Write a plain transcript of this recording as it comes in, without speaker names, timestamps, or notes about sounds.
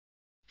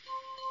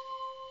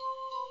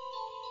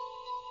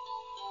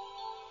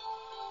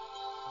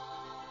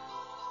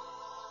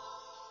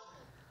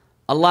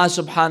Allah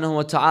subhanahu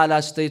wa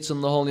ta'ala states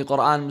in the Holy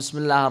Quran,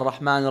 Bismillah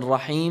ar-Rahman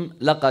ar-Rahim,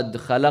 لَقَدْ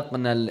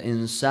خَلَقْنَا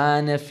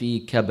الْإِنسَانَ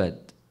فِي كَبَدٍ.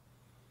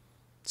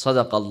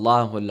 صدق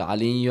الله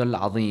العلي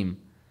العظيم.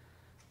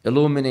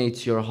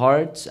 Illuminate your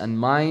hearts and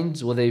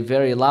minds with a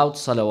very loud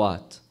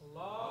salawat.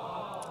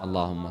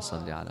 Allahumma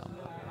salli ala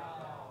Muhammad.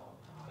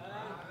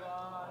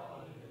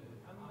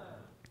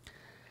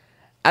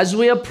 As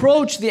we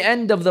approach the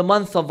end of the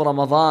month of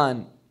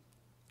Ramadan,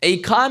 a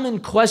common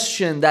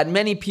question that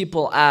many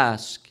people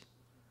ask,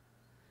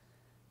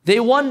 they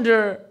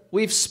wonder,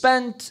 we've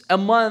spent a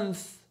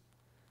month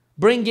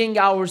bringing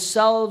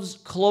ourselves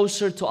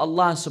closer to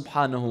Allah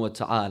subhanahu wa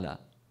ta'ala.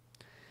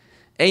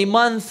 A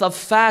month of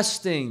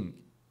fasting,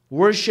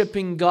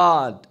 worshiping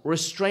God,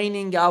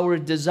 restraining our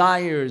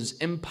desires,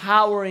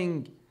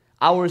 empowering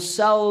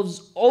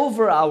ourselves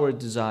over our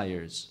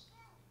desires.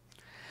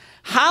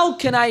 How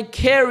can I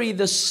carry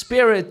the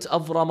spirit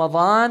of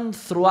Ramadan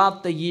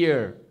throughout the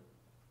year?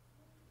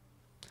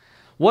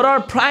 What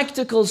are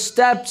practical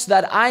steps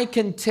that I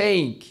can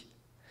take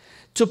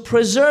to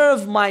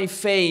preserve my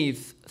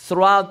faith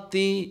throughout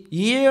the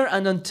year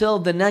and until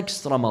the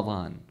next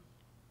Ramadan?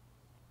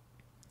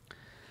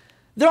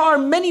 There are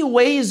many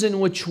ways in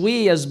which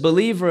we as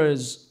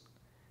believers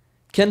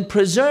can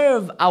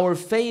preserve our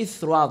faith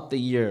throughout the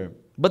year.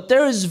 But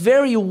there is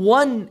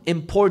one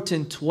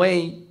important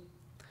way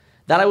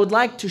that I would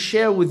like to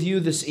share with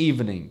you this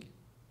evening.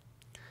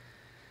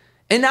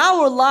 In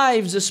our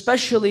lives,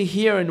 especially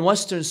here in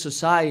Western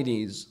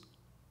societies,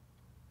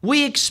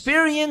 we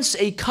experience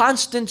a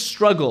constant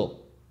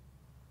struggle.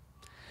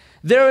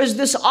 There is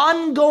this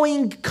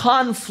ongoing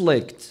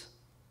conflict.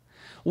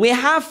 We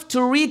have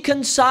to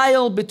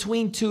reconcile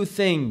between two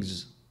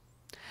things.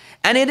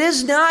 And it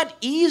is not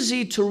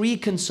easy to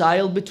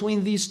reconcile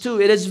between these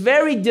two. It is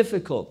very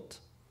difficult.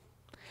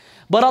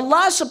 But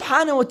Allah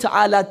subhanahu wa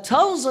ta'ala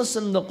tells us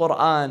in the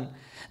Quran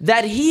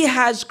that He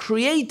has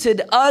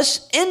created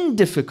us in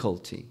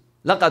difficulty.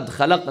 لَقَدْ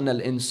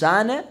خَلَقْنَا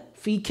الْإِنسَانَ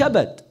فِي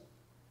كَبَدٍ.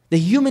 The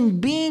human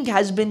being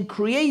has been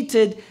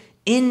created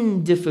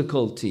in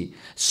difficulty,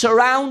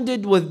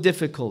 surrounded with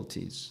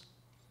difficulties.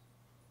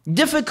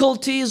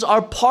 Difficulties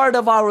are part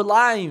of our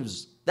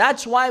lives.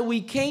 That's why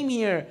we came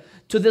here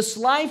to this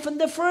life in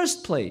the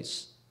first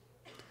place.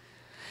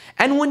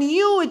 And when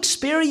you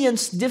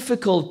experience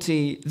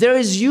difficulty, there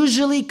is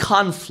usually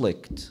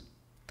conflict.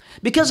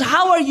 Because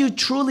how are you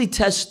truly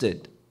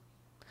tested?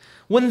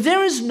 When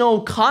there is no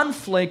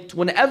conflict,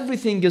 when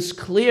everything is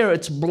clear,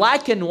 it's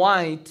black and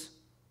white,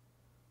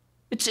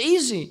 it's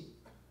easy.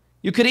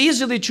 You could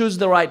easily choose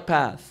the right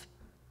path.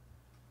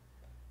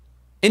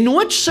 In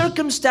which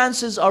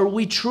circumstances are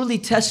we truly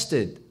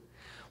tested?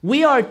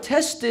 We are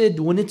tested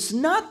when it's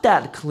not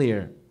that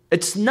clear.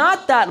 It's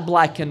not that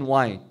black and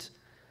white.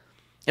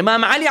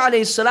 Imam Ali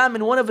alayhi salam,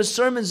 in one of his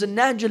sermons in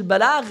Nahj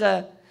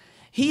al-Balagha,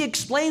 he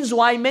explains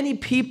why many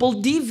people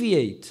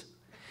deviate.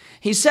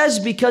 He says,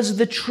 because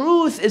the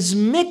truth is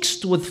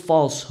mixed with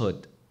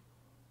falsehood.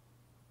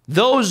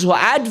 Those who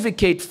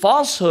advocate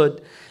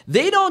falsehood,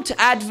 they don't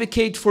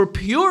advocate for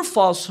pure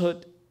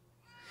falsehood.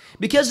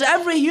 Because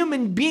every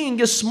human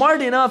being is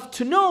smart enough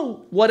to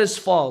know what is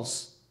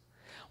false.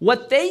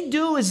 What they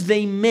do is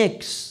they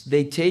mix.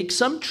 They take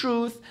some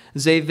truth,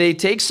 they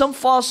take some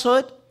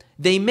falsehood,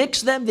 they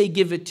mix them, they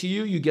give it to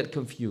you, you get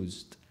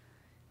confused.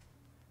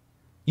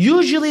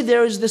 Usually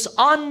there is this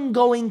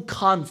ongoing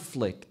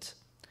conflict.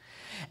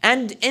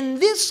 And in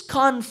this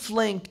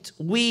conflict,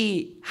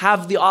 we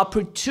have the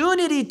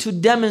opportunity to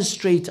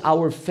demonstrate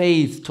our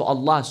faith to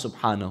Allah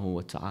subhanahu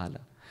wa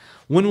ta'ala.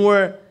 When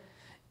we're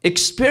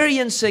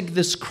experiencing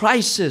this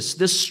crisis,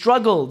 this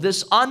struggle,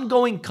 this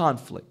ongoing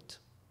conflict.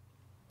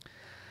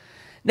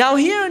 Now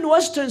here in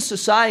Western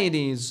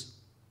societies,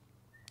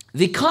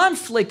 the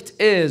conflict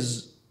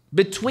is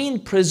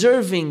between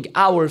preserving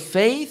our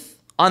faith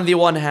on the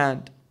one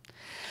hand,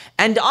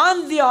 and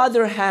on the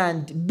other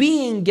hand,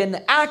 being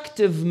an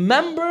active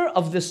member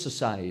of this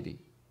society.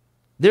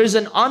 There's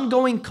an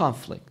ongoing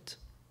conflict.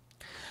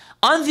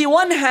 On the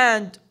one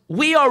hand,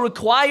 we are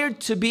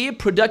required to be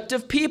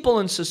productive people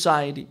in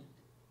society.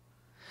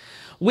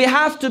 We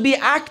have to be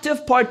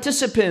active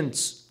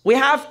participants. We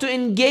have to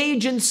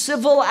engage in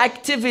civil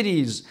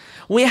activities.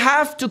 We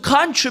have to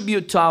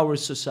contribute to our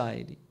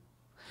society.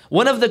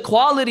 One of the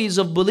qualities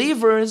of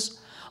believers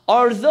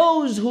are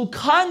those who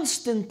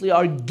constantly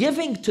are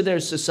giving to their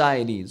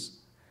societies.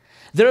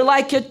 They're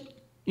like a,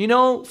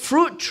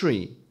 fruit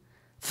tree.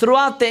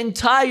 Throughout the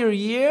entire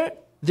year,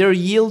 they're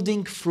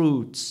yielding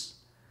fruits.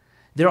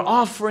 They're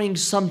offering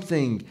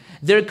something.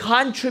 They're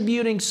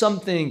contributing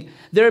something.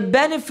 They're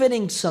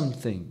benefiting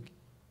something.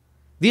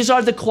 These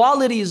are the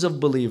qualities of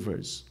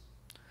believers.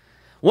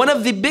 One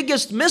of the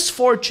biggest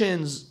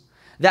misfortunes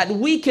that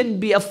we can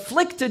be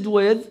afflicted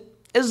with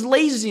is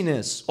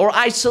laziness or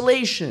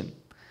isolation.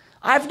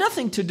 I have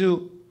nothing to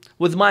do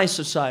with my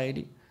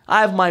society.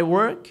 I have my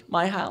work,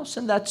 my house,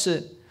 and that's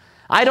it.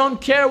 I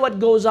don't care what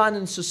goes on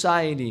in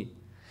society.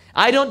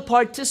 I don't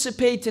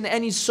participate in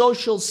any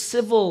social,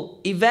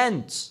 civil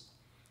events.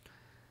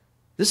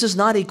 This is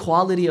not a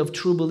quality of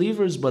true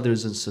believers,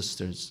 brothers and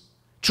sisters.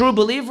 True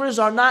believers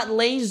are not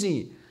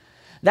lazy.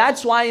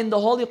 That's why in the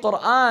Holy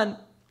Quran,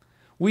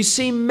 we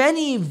see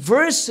many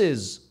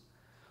verses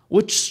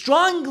which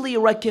strongly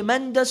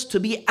recommend us to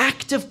be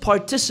active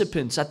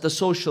participants at the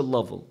social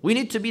level. We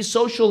need to be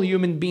social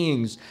human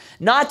beings,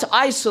 not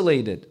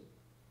isolated.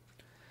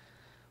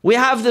 We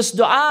have this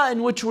dua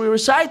in which we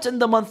recite in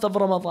the month of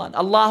Ramadan.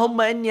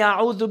 Allahumma inni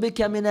a'udhu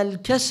bika min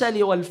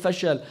al-kasali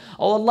wal-fashal.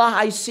 Oh Allah,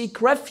 I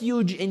seek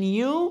refuge in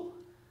you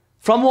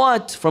from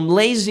what? From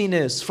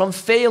laziness, from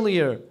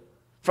failure,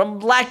 from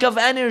lack of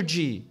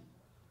energy.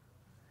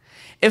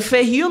 If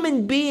a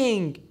human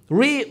being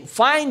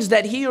finds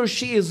that he or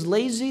she is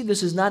lazy,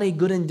 this is not a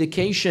good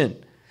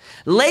indication.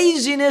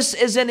 Laziness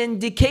is an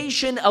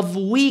indication of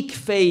weak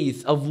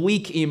faith, of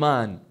weak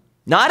iman,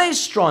 not a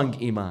strong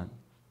iman.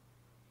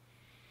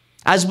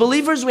 As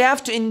believers, we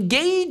have to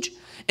engage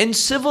in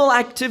civil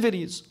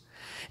activities.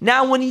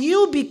 Now, when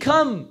you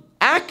become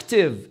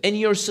active in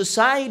your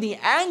society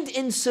and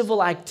in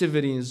civil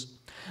activities,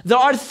 there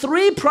are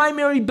three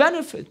primary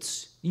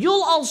benefits.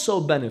 You'll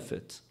also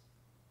benefit.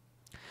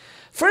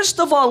 First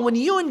of all, when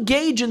you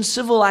engage in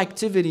civil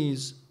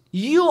activities,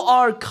 you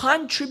are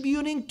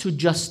contributing to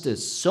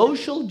justice,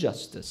 social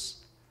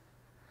justice.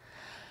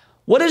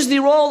 What is the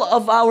role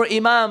of our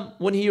Imam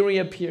when he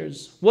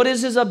reappears? What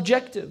is his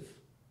objective?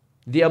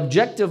 The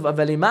objective of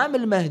Al-Imam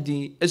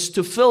al-Mahdi is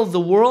to fill the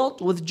world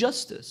with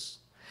justice.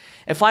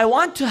 If I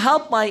want to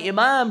help my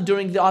Imam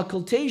during the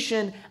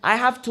occultation, I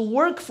have to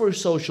work for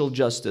social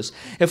justice.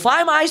 If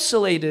I'm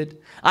isolated,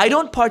 I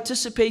don't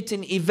participate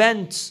in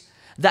events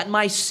that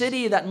my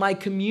city, that my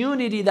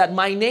community, that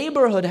my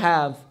neighborhood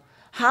have,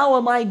 how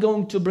am I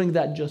going to bring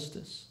that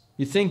justice?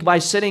 You think by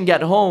sitting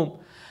at home,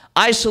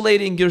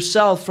 isolating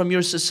yourself from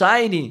your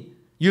society,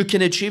 you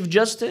can achieve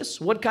justice?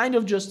 What kind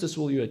of justice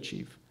will you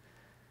achieve?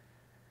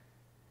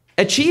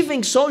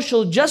 Achieving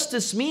social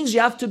justice means you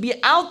have to be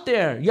out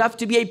there. You have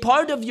to be a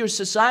part of your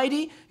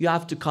society. You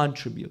have to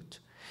contribute.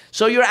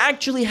 So you're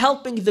actually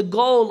helping the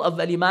goal of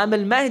Imam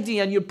al-Mahdi,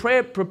 and you're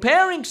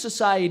preparing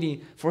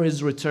society for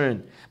his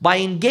return by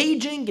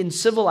engaging in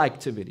civil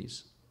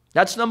activities.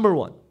 That's number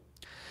one.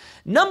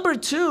 Number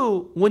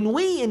two, when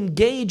we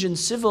engage in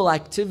civil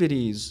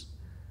activities,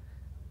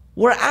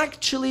 we're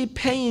actually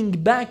paying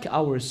back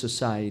our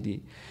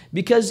society,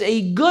 because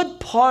a good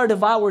part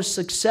of our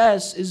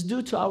success is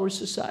due to our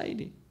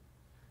society.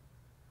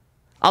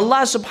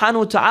 Allah subhanahu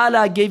wa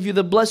ta'ala gave you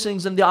the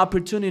blessings and the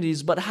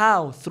opportunities, but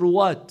how? Through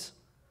what?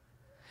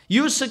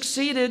 You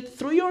succeeded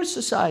through your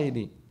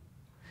society.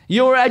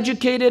 You were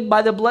educated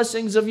by the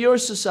blessings of your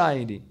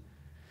society.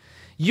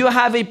 You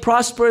have a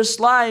prosperous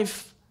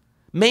life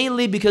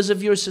mainly because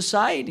of your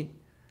society.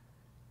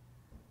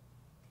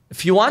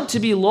 If you want to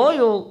be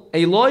loyal,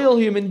 a loyal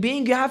human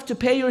being, you have to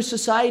pay your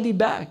society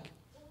back.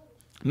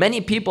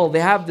 Many people, they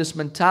have this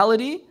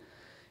mentality,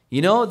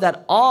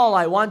 that all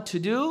I want to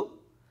do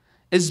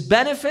is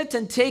benefit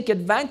and take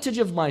advantage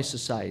of my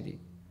society.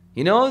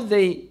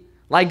 They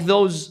like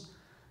those,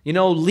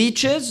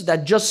 leeches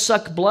that just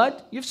suck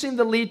blood. You've seen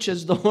the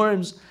leeches, the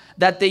worms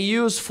that they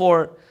use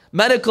for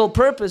medical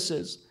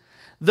purposes.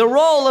 The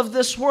role of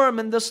this worm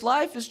in this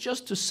life is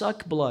just to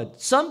suck blood.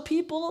 Some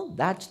people,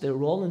 that's their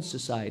role in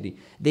society.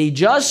 They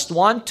just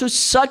want to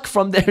suck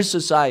from their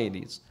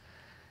societies.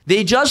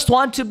 They just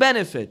want to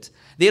benefit.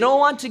 They don't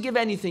want to give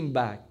anything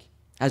back.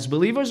 As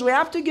believers, we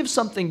have to give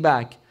something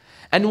back.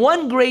 And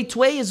one great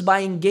way is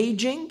by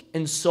engaging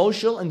in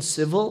social and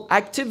civil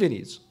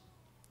activities.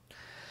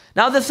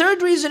 Now, the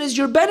third reason is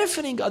you're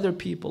benefiting other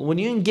people. When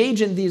you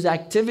engage in these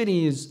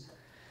activities,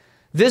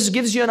 this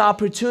gives you an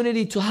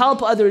opportunity to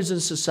help others in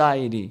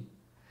society,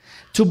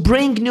 to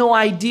bring new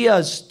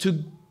ideas,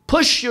 to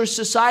push your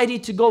society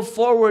to go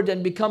forward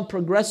and become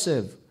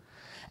progressive.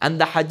 And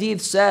the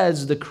hadith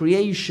says the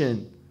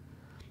creation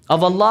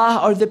of Allah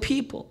are the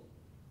people.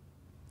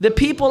 The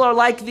people are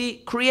like the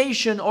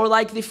creation or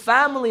like the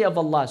family of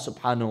Allah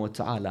subhanahu wa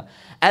ta'ala.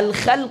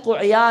 Al-khalqu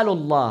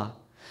iyalullah.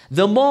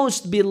 The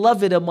most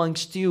beloved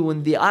amongst you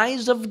in the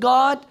eyes of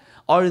God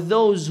are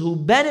those who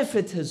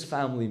benefit His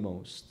family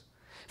most.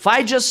 If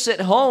I just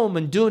sit home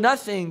and do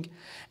nothing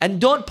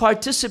and don't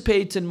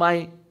participate in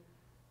my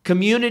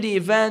community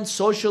events,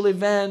 social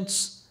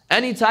events,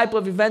 any type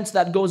of events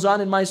that goes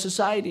on in my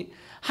society,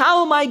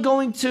 how am I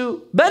going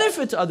to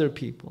benefit other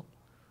people?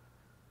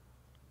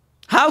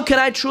 How can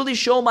I truly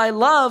show my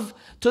love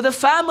to the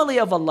family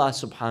of Allah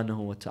subhanahu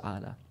wa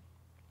ta'ala?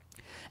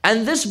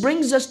 And this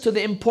brings us to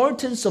the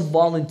importance of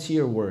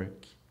volunteer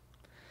work.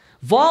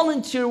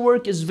 Volunteer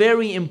work is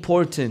very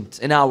important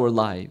in our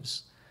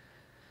lives.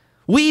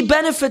 We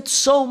benefit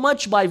so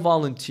much by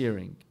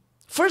volunteering.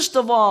 First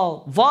of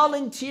all,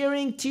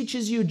 volunteering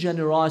teaches you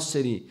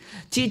generosity,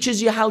 teaches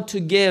you how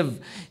to give,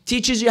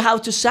 teaches you how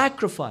to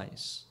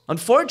sacrifice.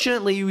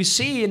 Unfortunately, we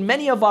see in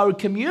many of our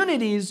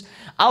communities,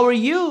 our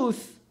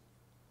youth,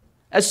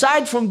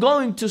 aside from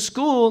going to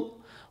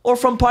school or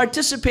from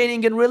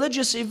participating in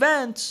religious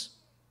events,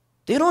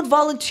 they don't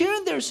volunteer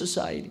in their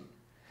society.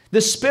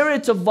 The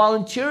spirit of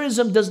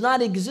volunteerism does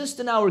not exist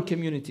in our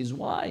communities.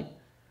 Why?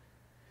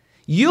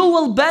 You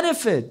will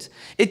benefit.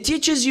 It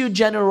teaches you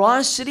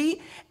generosity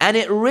and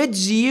it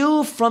rids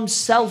you from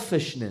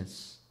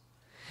selfishness.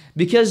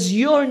 Because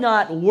you're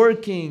not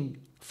working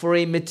for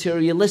a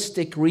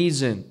materialistic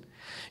reason.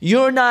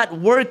 You're not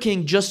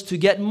working just to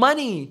get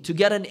money, to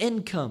get an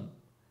income.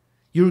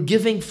 You're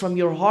giving from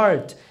your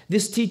heart.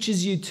 This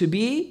teaches you to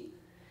be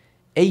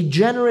a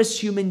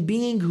generous human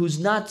being who's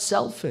not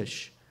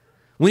selfish.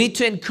 We need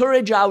to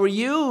encourage our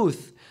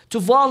youth to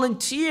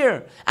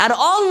volunteer at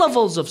all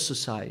levels of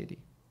society.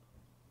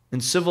 In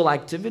civil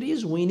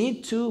activities, we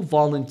need to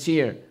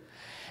volunteer.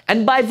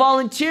 And by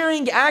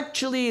volunteering,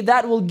 actually,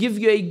 that will give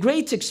you a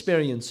great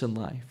experience in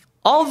life.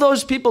 All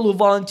those people who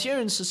volunteer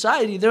in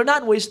society, they're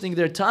not wasting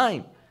their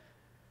time.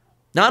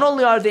 Not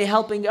only are they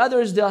helping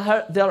others,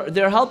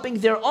 they're helping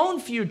their own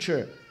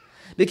future.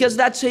 Because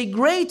that's a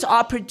great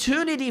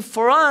opportunity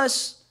for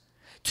us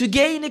to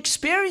gain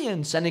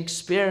experience. And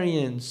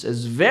experience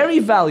is very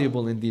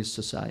valuable in these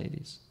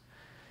societies.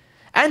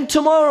 And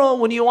tomorrow,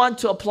 when you want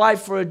to apply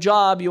for a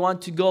job, you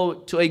want to go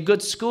to a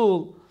good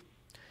school,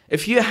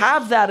 if you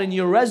have that in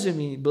your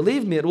resume,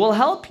 believe me, it will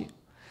help you.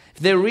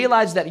 If they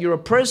realize that you're a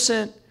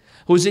person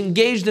who's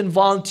engaged in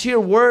volunteer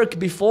work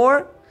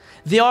before,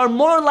 they are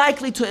more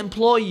likely to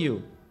employ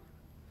you.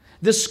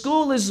 The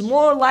school is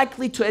more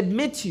likely to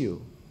admit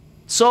you.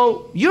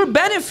 So you're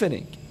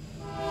benefiting.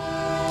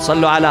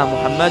 Sallu ala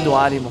Muhammad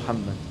wa ali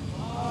Muhammad.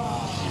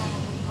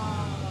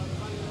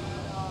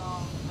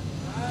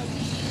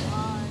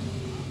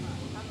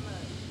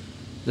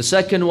 The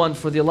second one,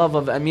 for the love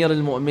of Amir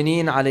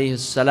al-Mu'mineen alayhi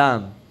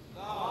salam.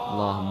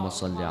 Allahumma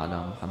salli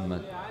ala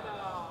Muhammad.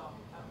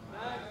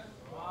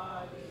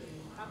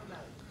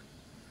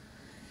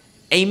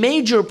 A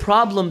major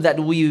problem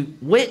that we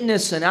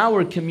witness in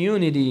our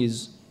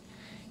communities,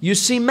 you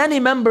see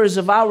many members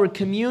of our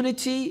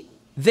community,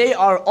 they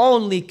are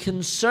only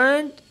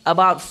concerned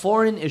about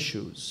foreign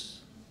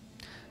issues.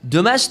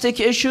 Domestic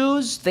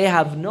issues, they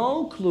have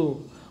no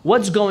clue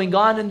what's going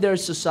on in their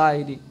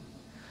society.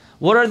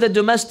 What are the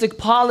domestic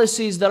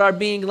policies that are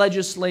being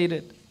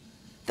legislated?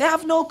 They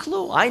have no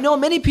clue. I know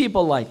many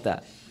people like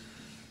that.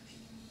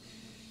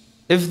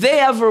 If they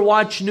ever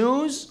watch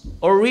news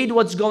or read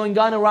what's going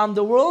on around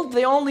the world,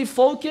 they only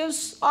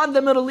focus on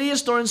the Middle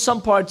East or in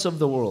some parts of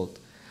the world.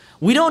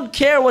 We don't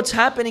care what's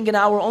happening in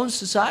our own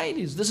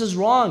societies. This is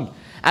wrong.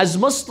 As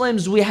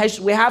Muslims, we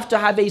have to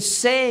have a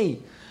say.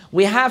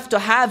 We have to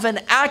have an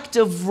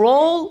active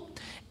role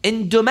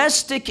in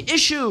domestic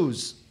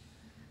issues.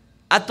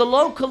 At the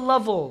local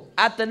level,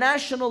 at the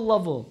national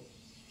level,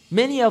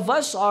 many of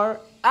us are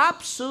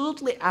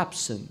absolutely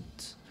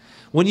absent.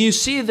 When you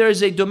see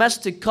there's a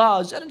domestic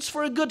cause, and it's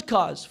for a good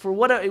cause, for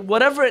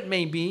whatever it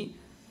may be,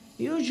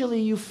 usually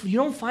you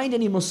don't find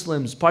any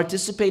Muslims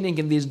participating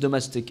in these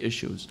domestic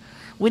issues.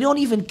 We don't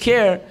even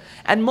care,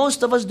 and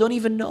most of us don't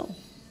even know.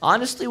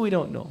 Honestly, we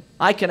don't know.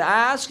 I can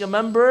ask a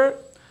member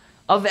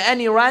of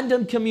any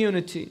random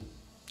community,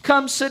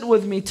 come sit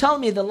with me, tell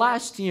me the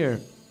last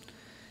year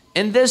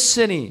in this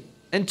city,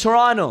 in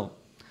Toronto,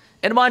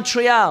 in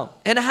Montreal,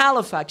 in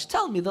Halifax,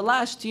 tell me the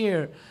last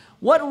year,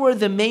 what were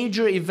the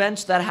major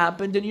events that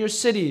happened in your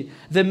city?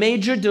 The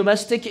major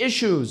domestic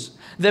issues,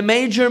 the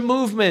major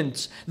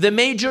movements, the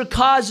major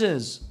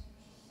causes.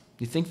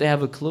 You think they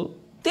have a clue?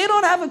 They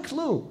don't have a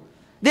clue.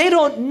 They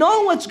don't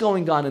know what's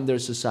going on in their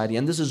society,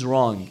 and this is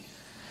wrong.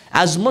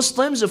 As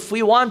Muslims, if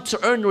we want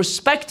to earn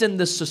respect in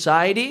this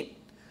society,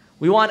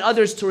 we want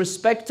others to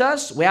respect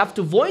us, we have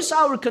to voice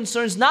our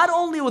concerns not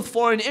only with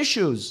foreign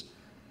issues.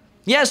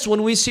 Yes,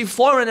 when we see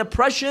foreign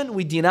oppression,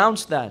 we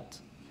denounce that.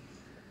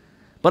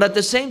 But at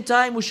the same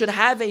time, we should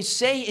have a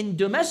say in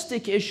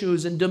domestic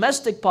issues and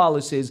domestic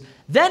policies.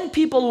 Then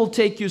people will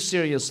take you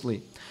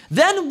seriously.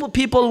 Then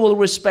people will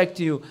respect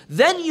you.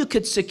 Then you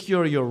could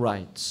secure your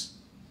rights.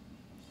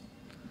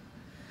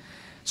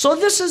 So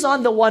this is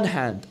on the one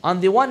hand.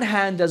 On the one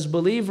hand, as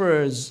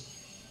believers,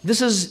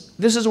 this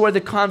is where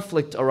the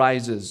conflict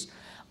arises.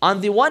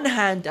 On the one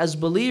hand, as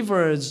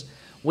believers,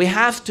 we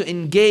have to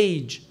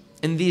engage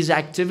in these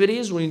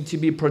activities. We need to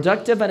be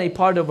productive and a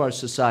part of our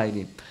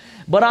society.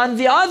 But on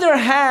the other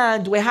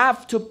hand, we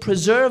have to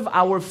preserve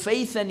our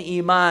faith and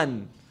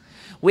iman.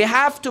 We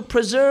have to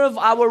preserve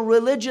our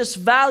religious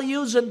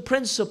values and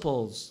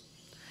principles.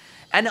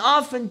 And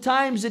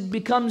oftentimes it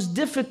becomes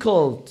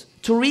difficult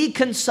to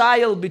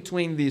reconcile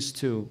between these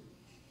two.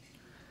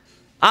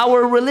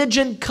 Our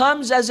religion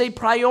comes as a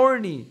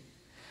priority.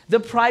 The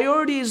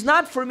priority is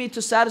not for me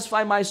to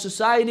satisfy my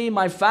society,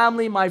 my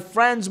family, my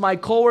friends, my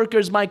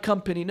coworkers, my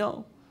company.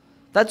 No.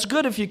 That's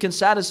good if you can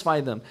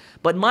satisfy them.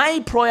 But my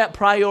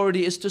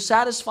priority is to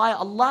satisfy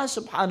Allah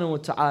subhanahu wa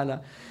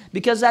ta'ala.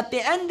 Because at the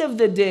end of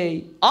the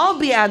day, I'll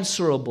be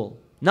answerable.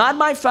 Not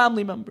my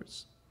family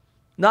members.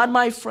 Not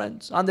my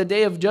friends. On the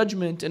day of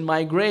judgment in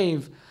my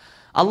grave,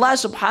 Allah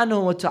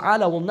subhanahu wa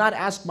ta'ala will not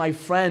ask my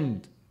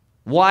friend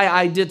why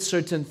I did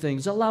certain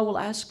things. Allah will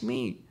ask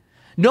me.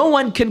 No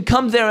one can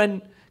come there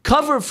and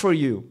cover for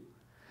you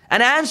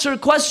and answer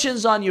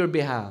questions on your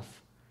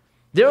behalf.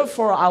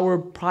 Therefore, our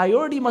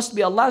priority must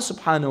be Allah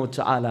subhanahu wa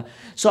ta'ala.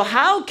 So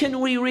how can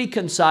we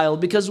reconcile?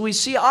 Because we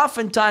see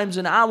oftentimes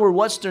in our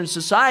Western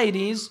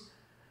societies,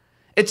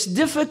 it's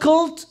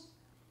difficult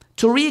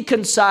to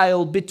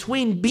reconcile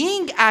between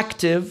being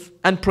active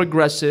and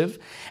progressive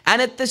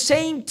and at the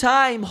same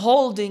time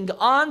holding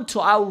on to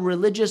our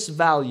religious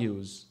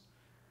values.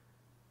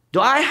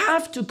 Do I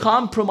have to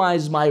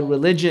compromise my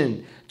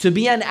religion to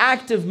be an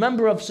active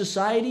member of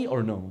society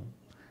or no?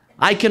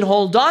 I can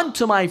hold on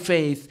to my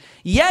faith,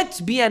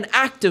 yet be an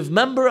active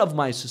member of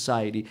my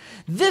society.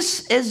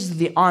 This is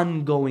the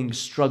ongoing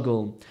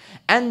struggle.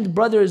 And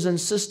brothers and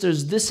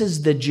sisters, this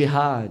is the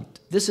jihad.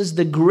 This is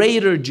the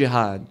greater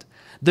jihad,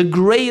 the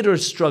greater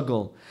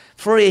struggle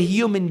for a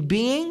human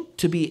being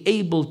to be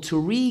able to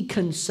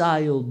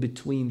reconcile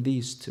between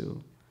these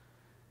two.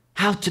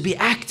 How to be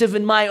active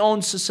in my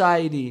own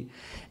society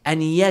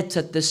and yet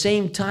at the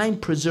same time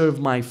preserve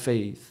my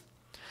faith.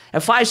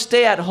 If I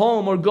stay at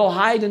home or go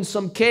hide in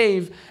some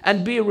cave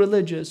and be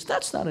religious,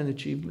 that's not an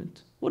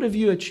achievement. What have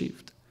you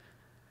achieved?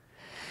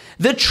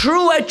 The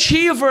true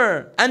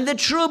achiever and the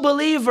true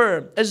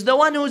believer is the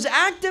one who is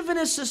active in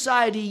his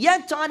society,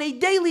 yet on a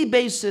daily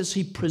basis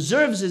he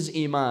preserves his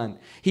iman,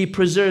 he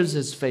preserves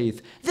his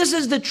faith. This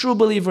is the true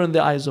believer in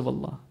the eyes of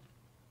Allah.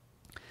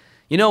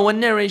 You know, one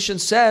narration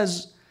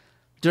says,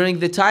 during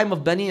the time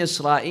of Bani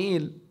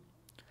Israel,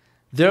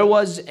 there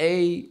was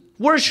a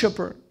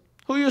worshipper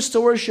who used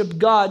to worship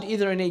God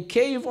either in a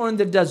cave or in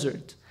the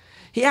desert.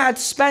 He had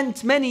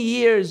spent many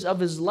years of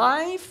his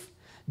life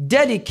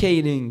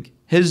dedicating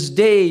his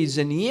days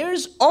and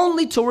years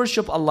only to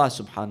worship Allah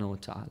subhanahu wa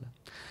ta'ala.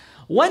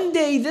 One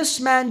day this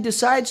man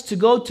decides to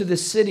go to the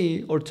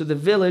city or to the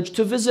village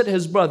to visit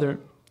his brother.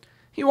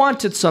 He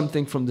wanted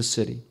something from the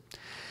city.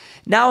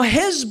 Now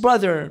his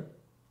brother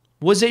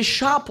was a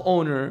shop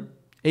owner.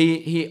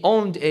 He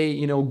owned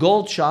a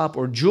gold shop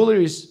or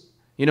jewelry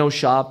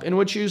shop in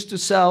which he used to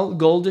sell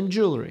gold and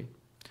jewelry.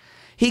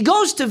 He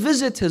goes to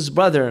visit his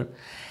brother,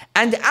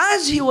 and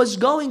as he was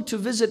going to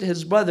visit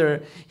his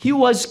brother, he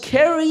was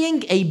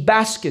carrying a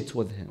basket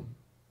with him.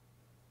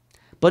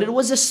 But it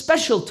was a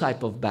special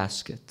type of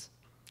basket.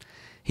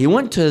 He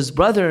went to his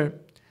brother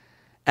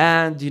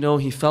and,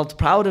 he felt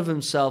proud of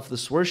himself,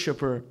 this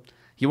worshiper.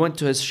 He went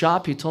to his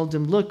shop, he told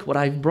him, look what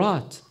I've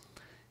brought.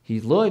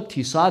 He looked,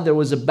 he saw there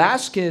was a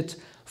basket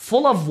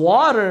full of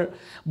water,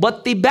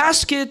 but the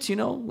basket,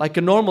 like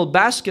a normal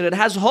basket, it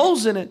has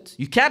holes in it.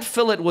 You can't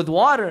fill it with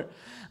water.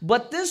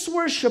 But this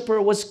worshiper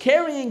was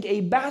carrying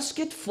a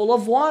basket full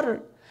of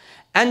water.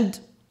 And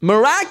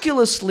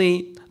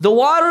miraculously, the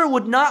water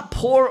would not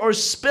pour or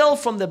spill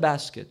from the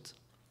basket.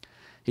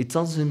 He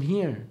tells him,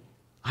 here,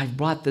 I've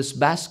brought this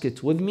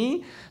basket with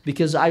me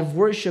because I've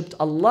worshipped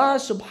Allah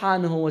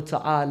subhanahu wa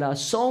ta'ala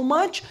so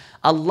much,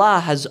 Allah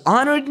has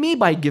honored me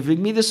by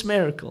giving me this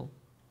miracle.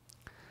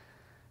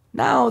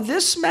 Now,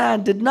 this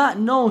man did not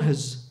know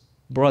his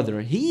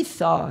brother. He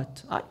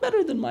thought, I'm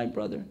better than my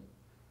brother.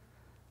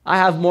 I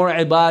have more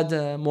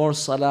ibadah, more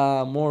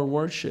salah, more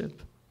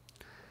worship.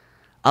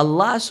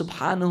 Allah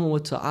subhanahu wa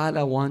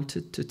ta'ala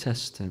wanted to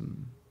test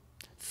him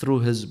through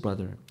his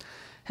brother.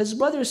 His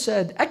brother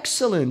said,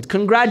 excellent,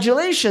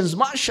 congratulations,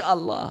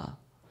 mashallah.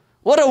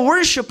 What a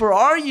worshipper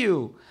are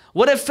you?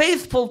 What a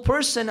faithful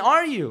person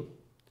are you?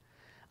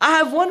 I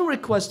have one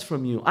request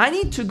from you. I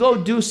need to go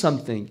do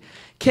something.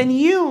 Can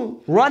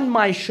you run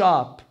my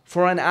shop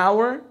for an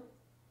hour?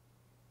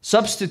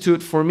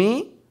 Substitute for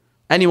me.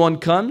 Anyone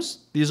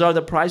comes, these are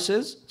the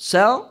prices,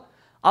 sell.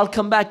 I'll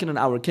come back in an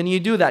hour. Can you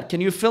do that? Can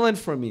you fill in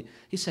for me?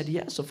 He said,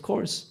 yes, of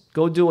course.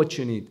 Go do what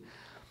you need.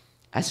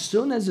 As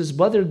soon as his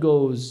brother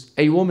goes,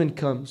 a woman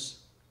comes.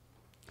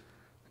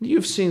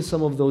 You've seen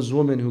some of those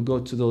women who go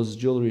to those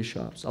jewelry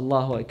shops.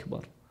 Allahu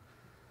Akbar.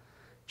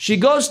 She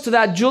goes to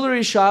that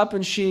jewelry shop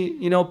and she,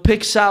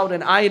 picks out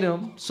an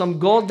item, some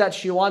gold that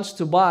she wants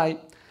to buy.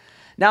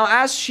 Now,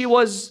 as she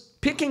was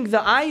picking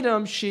the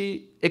item,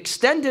 she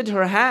extended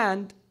her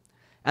hand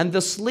and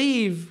the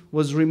sleeve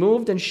was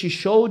removed and she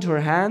showed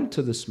her hand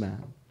to this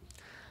man.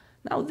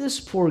 Now, this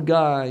poor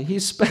guy, he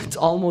spent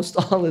almost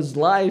all his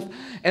life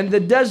in the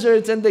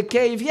desert and the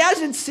cave. He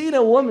hasn't seen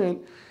a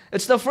woman.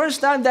 It's the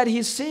first time that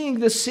he's seeing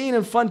this scene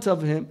in front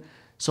of him.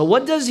 So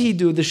what does he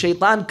do? The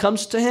shaitan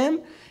comes to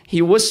him.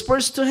 He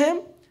whispers to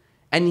him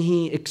and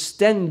he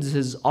extends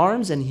his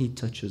arms and he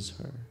touches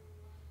her.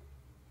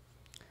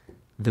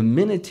 The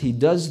minute he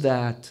does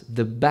that,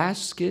 the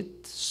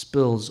basket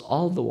spills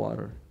all the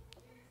water.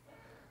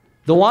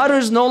 The water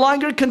is no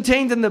longer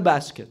contained in the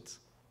basket.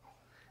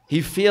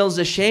 He feels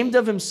ashamed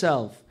of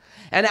himself.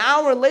 An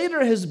hour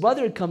later, his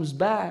brother comes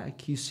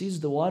back. He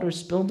sees the water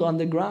spilled on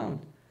the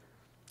ground.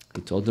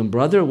 He told him,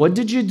 brother, what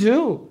did you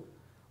do?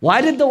 Why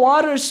did the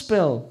water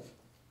spill?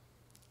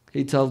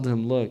 He told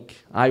him, look,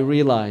 I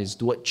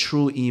realized what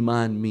true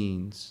iman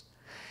means.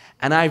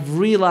 And I've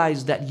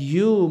realized that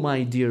you,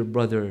 my dear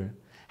brother,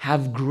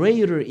 have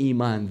greater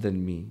iman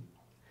than me.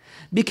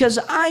 Because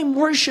I'm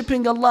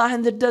worshiping Allah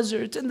in the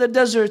desert. In the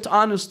desert,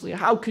 honestly,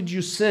 how could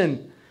you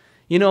sin?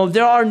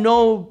 There are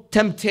no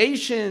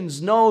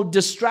temptations, no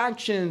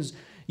distractions.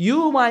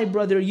 You, my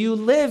brother, you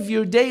live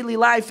your daily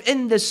life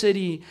in the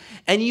city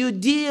and you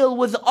deal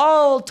with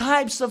all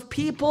types of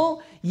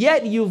people,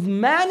 yet you've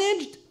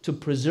managed to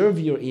preserve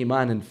your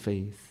iman and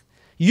faith.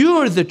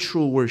 You're the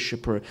true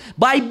worshipper.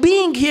 By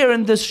being here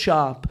in this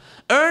shop,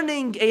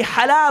 earning a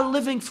halal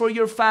living for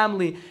your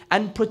family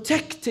and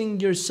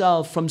protecting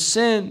yourself from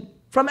sin,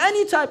 from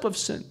any type of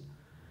sin.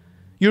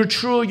 You're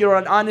true, you're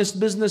an honest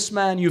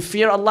businessman, you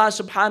fear Allah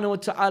subhanahu wa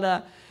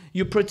ta'ala,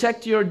 you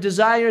protect your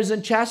desires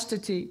and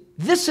chastity.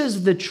 This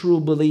is the true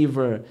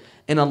believer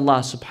in Allah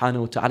subhanahu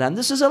wa ta'ala. And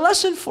this is a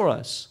lesson for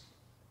us.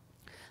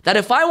 That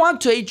if I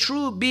want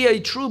to be a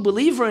true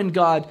believer in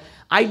God,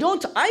 I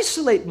don't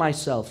isolate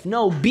myself.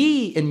 No,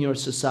 be in your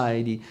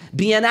society.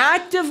 Be an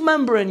active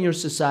member in your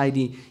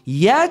society.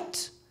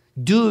 Yet,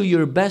 do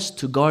your best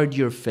to guard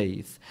your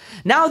faith.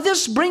 Now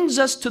this brings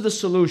us to the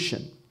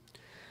solution.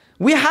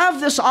 We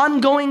have this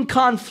ongoing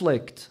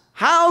conflict.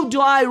 How do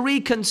I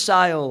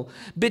reconcile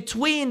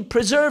between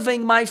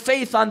preserving my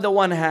faith on the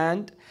one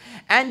hand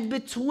and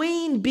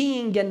between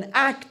being an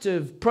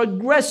active,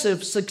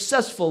 progressive,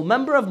 successful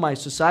member of my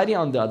society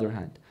on the other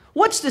hand?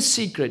 What's the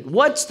secret?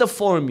 What's the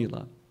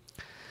formula?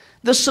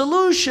 The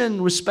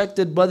solution,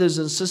 respected brothers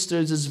and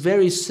sisters, is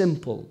very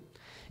simple.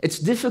 It's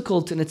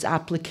difficult in its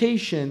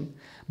application,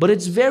 but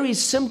it's very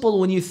simple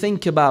when you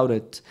think about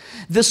it.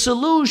 The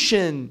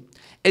solution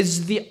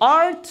is the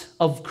art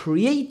of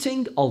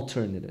creating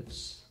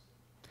alternatives.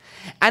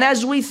 And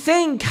as we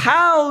think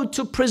how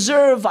to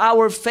preserve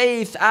our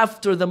faith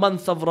after the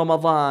month of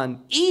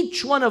Ramadan,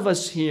 each one of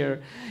us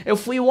here,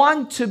 if we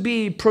want to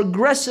be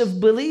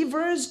progressive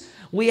believers,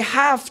 we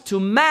have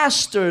to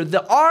master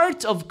the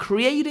art of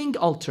creating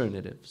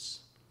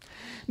alternatives.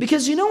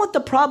 Because you know what the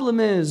problem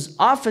is?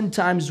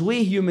 Oftentimes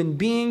we human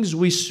beings,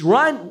 we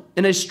run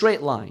in a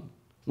straight line.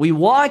 We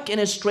walk in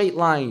a straight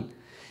line.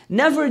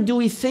 Never do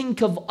we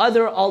think of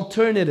other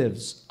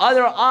alternatives,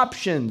 other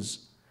options.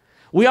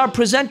 We are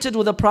presented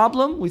with a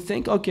problem. We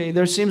think, okay,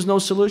 there seems no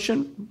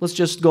solution. Let's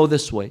just go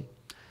this way.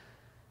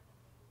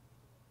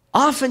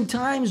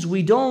 Oftentimes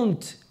we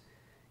don't,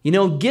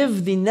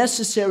 give the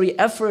necessary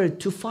effort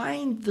to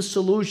find the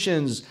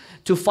solutions,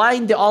 to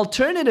find the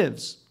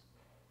alternatives.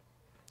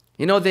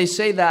 They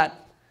say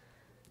that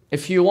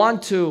if you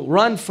want to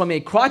run from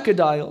a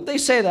crocodile, they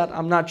say that.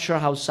 I'm not sure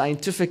how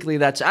scientifically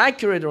that's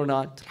accurate or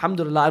not.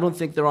 Alhamdulillah, I don't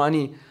think there are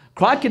any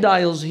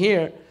crocodiles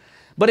here.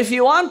 But if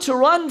you want to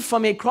run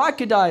from a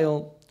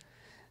crocodile,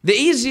 the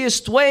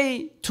easiest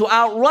way to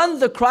outrun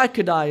the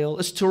crocodile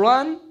is to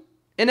run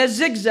in a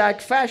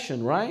zigzag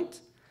fashion, right?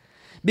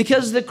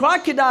 Because the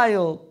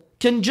crocodile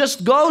can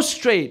just go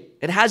straight.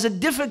 It has a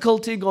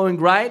difficulty going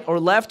right or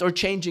left or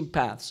changing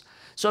paths.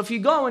 So if you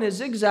go in a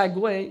zigzag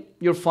way,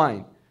 you're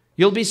fine.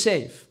 You'll be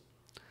safe.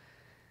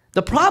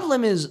 The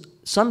problem is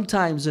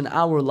sometimes in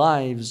our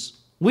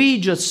lives, we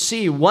just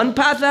see one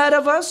path ahead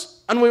of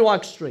us and we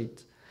walk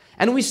straight.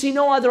 And we see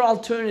no other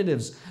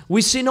alternatives.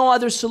 We see no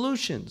other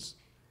solutions.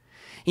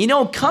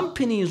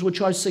 Companies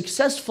which are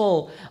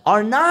successful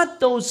are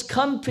not those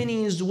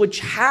companies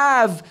which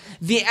have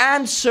the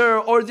answer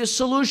or the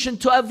solution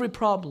to every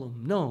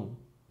problem. No,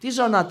 these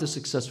are not the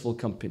successful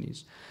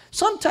companies.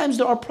 Sometimes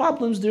there are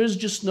problems, there is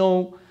just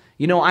no,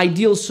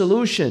 ideal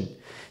solution.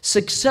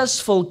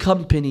 Successful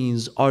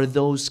companies are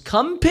those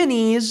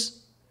companies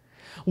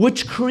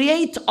which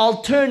create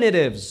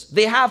alternatives.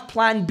 They have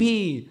plan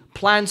B,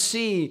 plan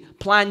C,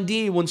 plan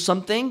D when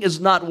something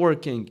is not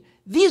working.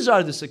 These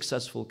are the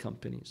successful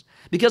companies.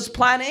 Because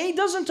plan A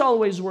doesn't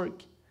always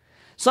work.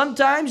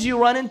 Sometimes you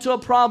run into a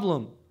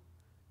problem.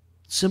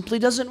 It simply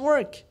doesn't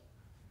work.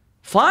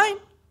 Fine.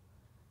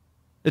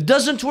 It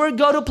doesn't work,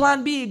 go to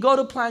plan B, go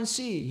to plan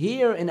C.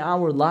 Here in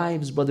our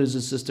lives, brothers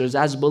and sisters,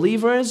 as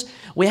believers,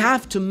 we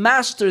have to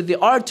master the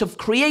art of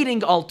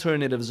creating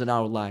alternatives in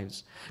our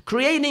lives.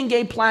 Creating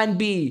a plan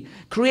B,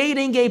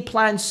 creating a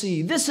plan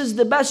C. This is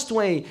the best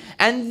way.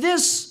 And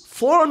this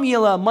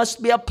formula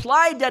must be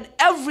applied at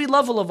every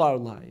level of our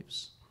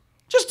lives.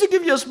 Just to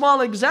give you a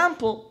small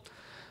example.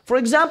 For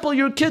example,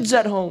 your kids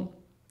at home.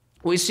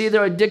 We see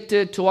they're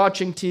addicted to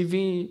watching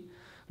TV,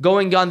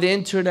 going on the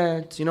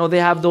internet. They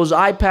have those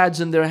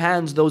iPads in their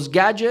hands, those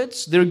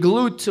gadgets. They're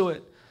glued to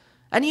it.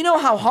 And you know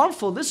how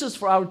harmful this is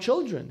for our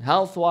children,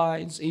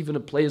 health-wise, even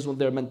it plays with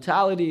their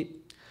mentality.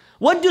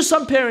 What do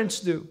some parents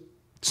do?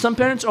 Some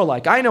parents are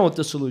like, I know what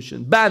the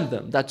solution. Ban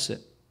them, that's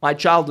it. My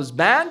child is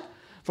banned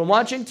from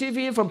watching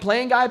TV, from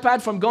playing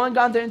iPad, from going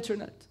on the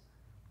internet.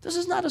 This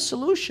is not a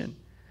solution.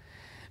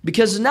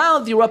 Because now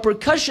the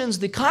repercussions,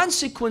 the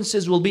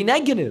consequences will be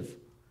negative.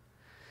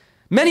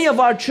 Many of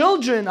our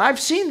children, I've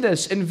seen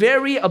this in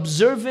very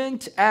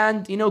observant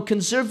and,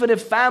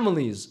 conservative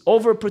families,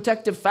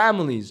 overprotective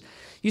families.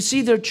 You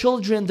see their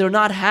children, they're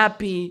not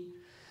happy.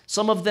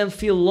 Some of them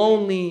feel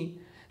lonely.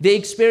 They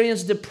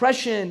experience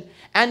depression.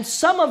 And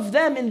some of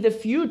them in the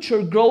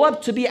future grow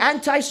up to be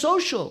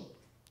antisocial.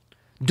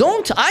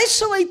 Don't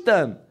isolate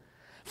them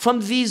from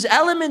these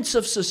elements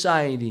of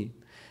society.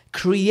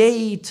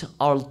 Create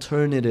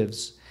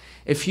alternatives.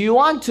 If you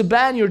want to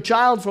ban your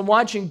child from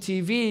watching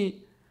TV,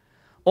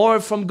 or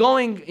from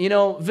going,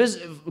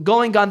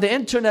 going on the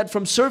internet,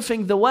 from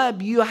surfing the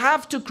web. You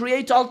have to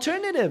create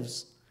alternatives.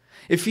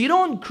 If you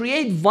don't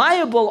create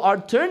viable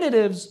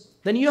alternatives,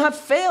 then you have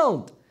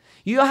failed.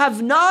 You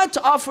have not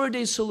offered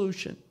a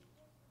solution.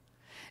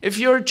 If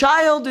your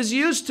child is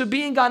used to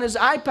being on his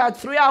iPad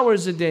 3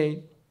 hours a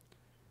day,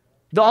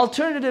 the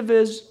alternative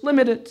is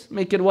limit it,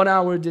 make it 1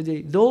 hour a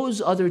day.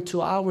 Those other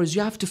 2 hours,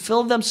 you have to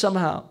fill them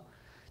somehow.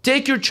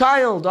 Take your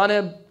child on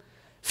a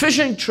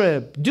fishing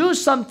trip, do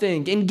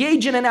something,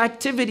 engage in an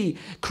activity,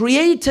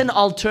 create an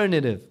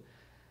alternative.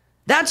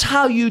 That's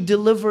how you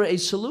deliver a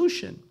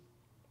solution.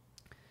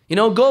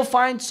 Go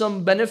find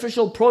some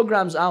beneficial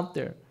programs out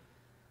there.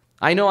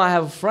 I know I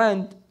have a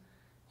friend,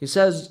 he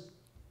says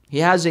he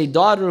has a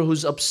daughter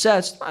who's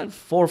obsessed, a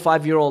 4 or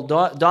 5 year old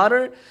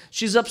daughter.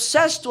 She's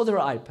obsessed with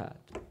her iPad.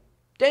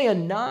 Day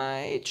and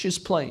night she's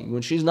playing.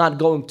 When she's not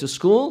going to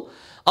school,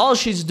 all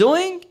she's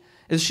doing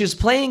is she's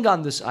playing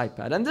on this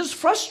iPad. And this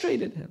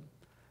frustrated him.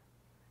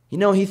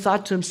 He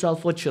thought to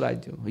himself, what should I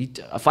do?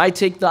 If I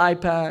take the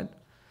iPad,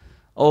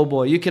 oh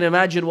boy, you can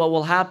imagine what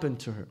will happen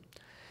to her.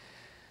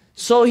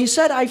 So he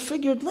said, I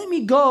figured, let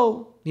me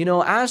go,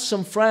 ask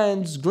some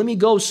friends, let me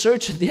go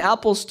search at the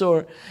Apple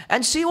Store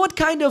and see what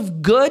kind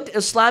of good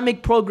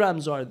Islamic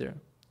programs are there.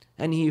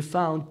 And he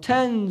found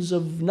tens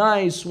of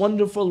nice,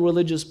 wonderful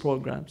religious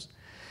programs.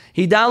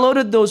 He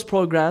downloaded those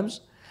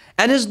programs,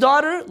 and his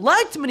daughter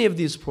liked many of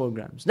these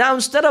programs. Now,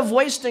 instead of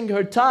wasting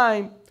her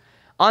time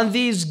on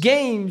these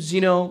games,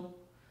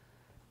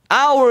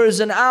 hours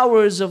and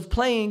hours of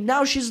playing,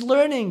 now she's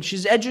learning,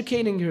 she's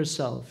educating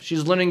herself.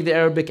 She's learning the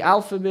Arabic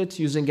alphabet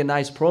using a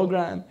nice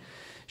program.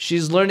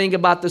 She's learning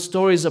about the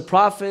stories of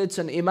prophets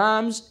and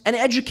imams and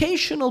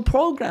educational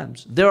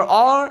programs. There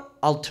are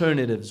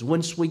alternatives.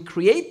 Once we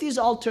create these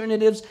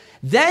alternatives,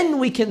 then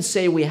we can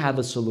say we have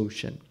a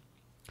solution.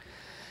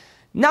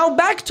 Now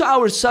back to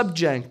our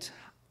subject.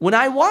 When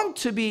I want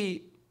to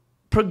be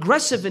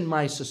progressive in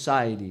my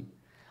society,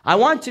 I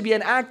want to be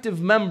an active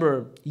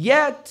member,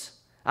 yet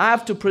I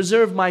have to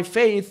preserve my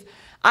faith,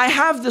 I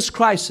have this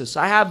crisis,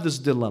 I have this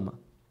dilemma.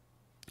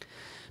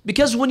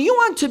 Because when you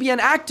want to be an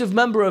active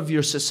member of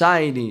your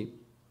society,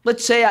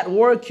 let's say at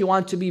work you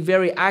want to be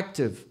very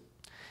active.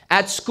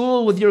 At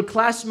school with your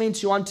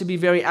classmates you want to be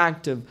very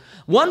active.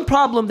 One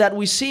problem that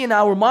we see in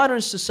our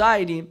modern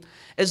society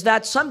is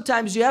that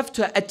sometimes you have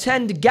to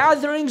attend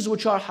gatherings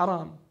which are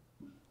haram.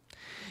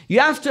 You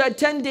have to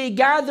attend a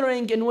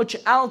gathering in which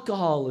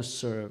alcohol is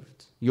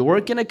served. You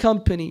work in a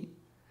company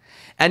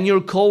and your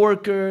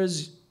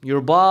coworkers,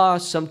 your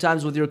boss,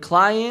 sometimes with your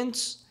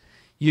clients,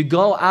 you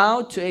go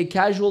out to a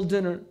casual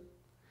dinner.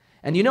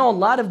 And a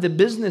lot of the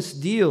business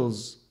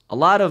deals, a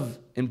lot of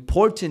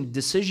important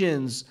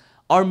decisions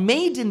are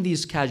made in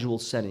these casual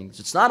settings.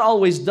 It's not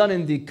always done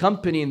in the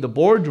company, in the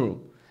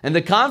boardroom, in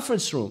the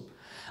conference room.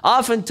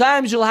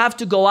 Oftentimes you'll have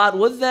to go out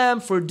with them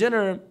for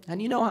dinner,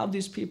 and you know how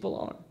these people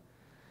are.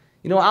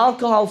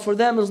 Alcohol for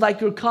them is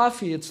like your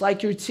coffee, it's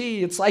like your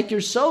tea, it's like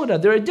your soda.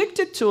 They're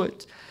addicted to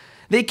it.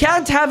 They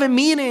can't have a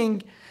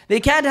meeting,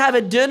 they can't have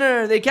a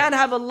dinner, they can't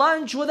have a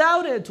lunch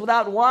without it,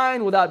 without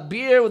wine, without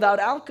beer, without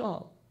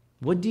alcohol.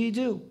 What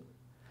do?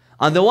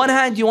 On the one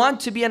hand, you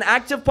want to be an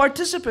active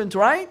participant,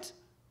 right?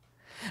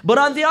 But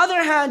on the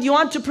other hand, you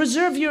want to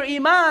preserve your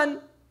iman,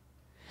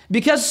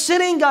 because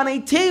sitting on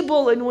a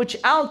table in which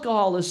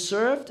alcohol is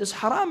served is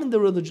haram in the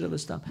religion of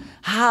Islam.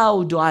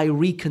 How do I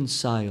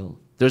reconcile?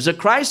 There's a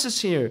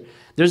crisis here.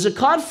 There's a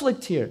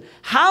conflict here.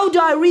 How do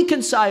I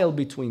reconcile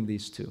between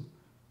these two?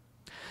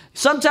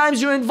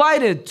 Sometimes you're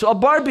invited to a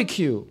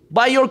barbecue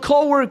by your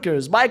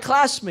co-workers, by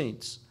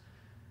classmates,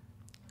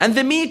 and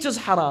the meat is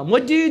haram.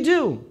 What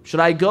do? Should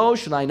I go?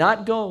 Should I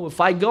not go?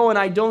 If I go and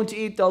I don't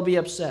eat, they'll be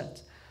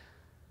upset.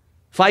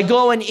 If I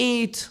go and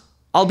eat,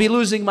 I'll be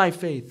losing my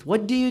faith.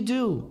 What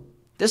do?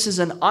 This is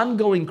an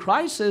ongoing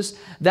crisis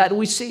that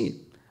we see.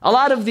 A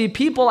lot of the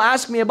people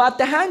ask me about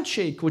the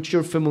handshake, which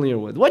you're familiar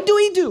with. What do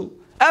we do?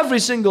 Every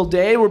single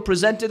day we're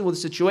presented with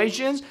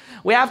situations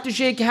we have to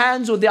shake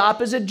hands with the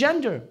opposite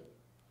gender.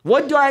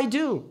 What do I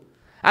do?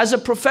 As a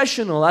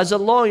professional, as a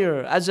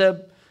lawyer, as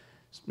a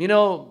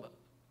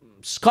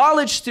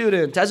college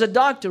student, as a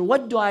doctor,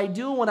 what do I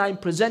do when I'm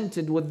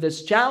presented with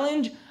this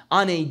challenge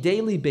on a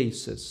daily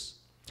basis?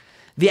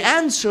 The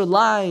answer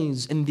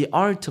lies in the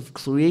art of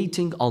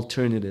creating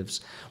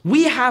alternatives.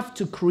 We have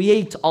to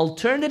create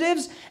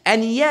alternatives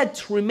and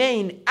yet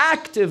remain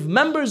active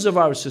members of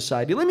our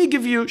society. Let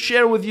me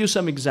share with you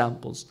some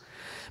examples.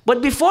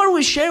 But before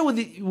we share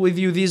with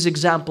you these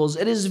examples,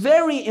 it is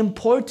very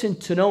important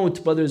to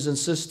note, brothers and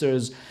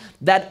sisters,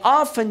 that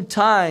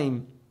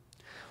oftentimes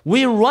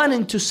we run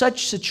into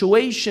such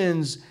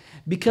situations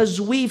because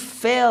we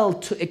fail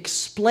to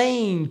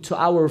explain to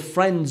our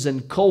friends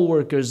and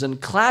co-workers and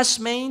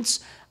classmates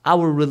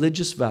our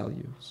religious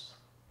values.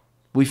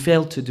 We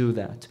fail to do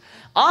that.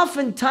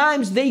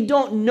 Oftentimes they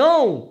don't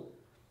know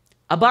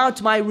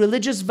about my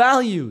religious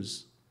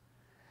values,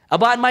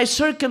 about my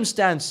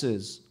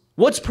circumstances,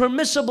 what's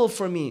permissible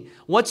for me,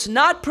 what's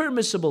not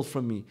permissible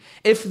for me.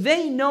 If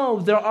they know,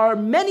 there are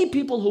many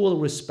people who will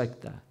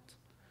respect that.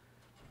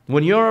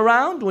 When you're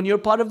around, when you're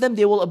part of them,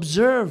 they will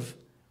observe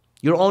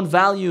your own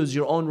values,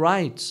 your own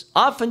rights.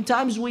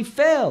 Oftentimes we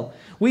fail.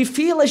 We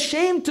feel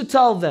ashamed to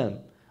tell them.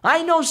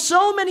 I know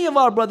so many of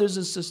our brothers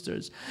and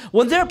sisters,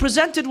 when they're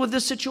presented with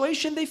this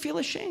situation, they feel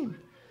ashamed.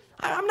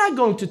 I'm not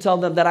going to tell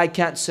them that I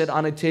can't sit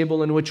on a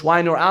table in which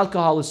wine or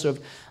alcohol is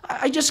served.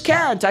 I just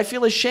can't. I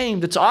feel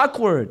ashamed. It's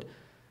awkward.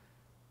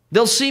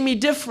 They'll see me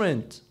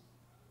different.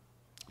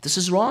 This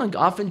is wrong.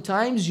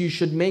 Oftentimes you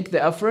should make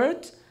the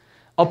effort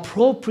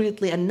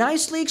appropriately and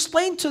nicely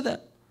explain to them.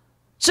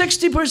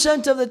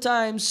 60% of the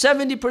time,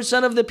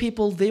 70% of the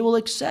people, they will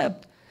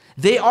accept.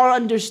 They are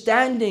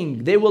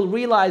understanding. They will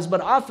realize,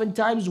 but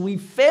oftentimes we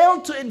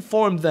fail to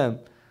inform them.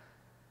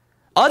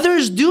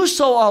 Others do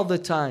so all the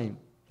time.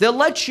 They'll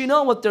let you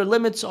know what their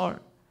limits are,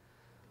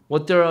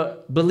 what their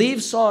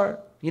beliefs are.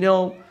 You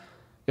know,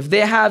 if they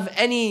have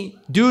any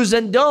do's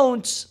and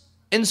don'ts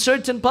in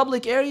certain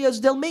public areas,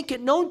 they'll make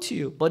it known to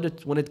you.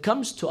 But when it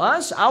comes to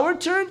us, our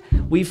turn,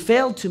 we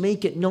fail to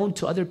make it known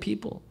to other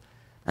people.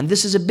 And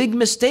this is a big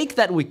mistake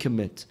that we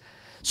commit.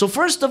 So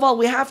first of all,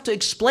 we have to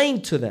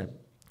explain to them.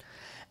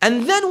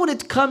 And then when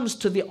it comes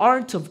to the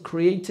art of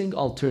creating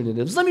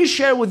alternatives, let me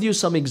share with you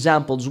some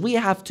examples. We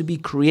have to be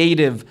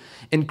creative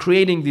in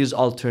creating these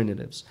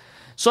alternatives.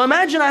 So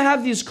imagine I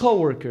have these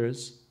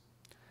coworkers,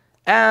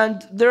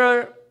 and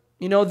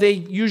they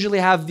usually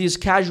have these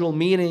casual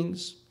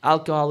meetings.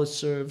 Alcohol is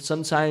served.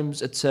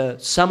 Sometimes it's a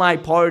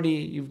semi-party.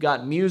 You've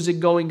got music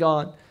going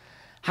on.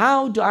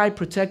 How do I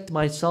protect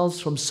myself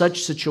from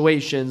such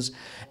situations?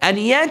 And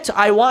yet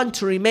I want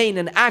to remain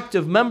an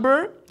active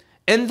member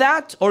in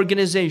that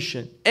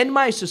organization, in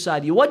my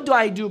society. What do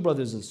I do,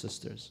 brothers and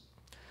sisters?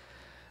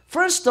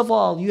 First of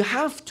all, you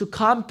have to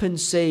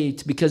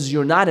compensate, because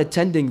you're not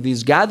attending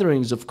these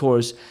gatherings, of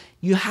course.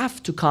 You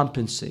have to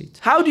compensate.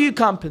 How do you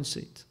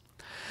compensate?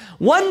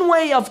 One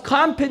way of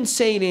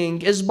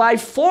compensating is by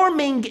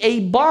forming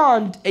a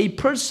bond, a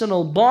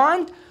personal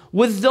bond,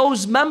 with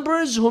those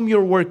members whom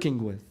you're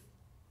working with.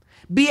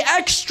 Be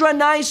extra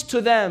nice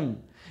to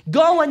them.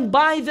 Go and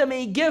buy them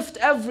a gift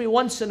every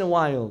once in a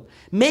while.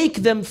 Make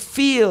them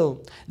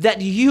feel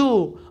that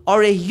you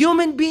are a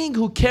human being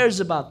who cares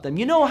about them.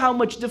 You know how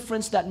much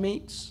difference that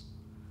makes?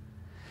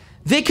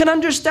 They can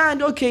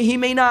understand, okay, he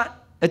may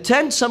not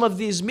attend some of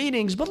these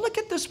meetings, but look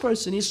at this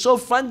person. He's so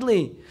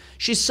friendly.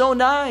 She's so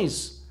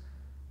nice.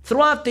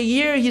 Throughout the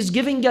year, he's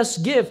giving us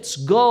gifts.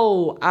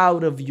 Go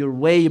out of your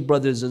way,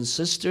 brothers and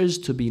sisters,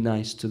 to be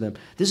nice to them.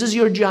 This is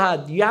your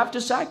jihad. You have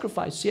to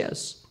sacrifice,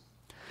 yes.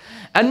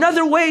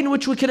 Another way in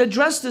which we can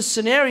address this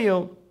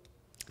scenario,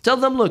 tell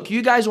them, look,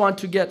 you guys want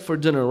to get for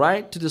dinner,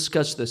 right? To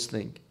discuss this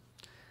thing.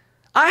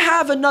 I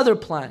have another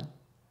plan.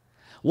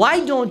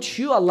 Why don't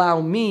you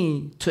allow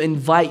me to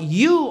invite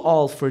you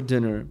all for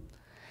dinner?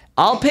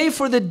 I'll pay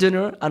for the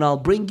dinner and I'll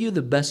bring you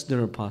the best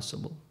dinner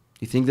possible.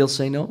 You think they'll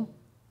say no?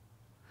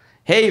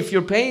 Hey, if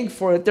you're paying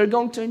for it, they're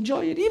going to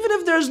enjoy it. Even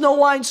if there's no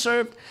wine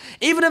served,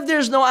 even if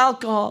there's no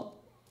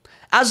alcohol.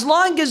 As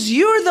long as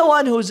you're the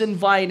one who's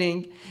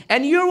inviting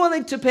and you're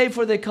willing to pay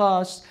for the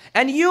cost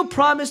and you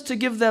promise to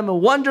give them a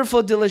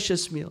wonderful,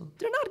 delicious meal,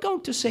 they're not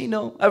going to say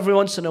no. Every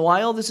once in a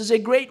while, this is a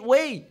great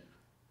way.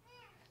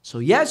 So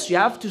yes, you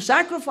have to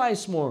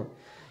sacrifice more.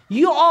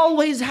 You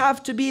always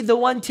have to be the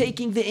one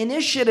taking the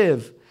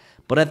initiative.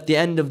 But at the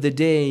end of the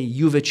day,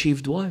 you've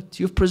achieved what?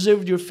 You've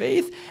preserved your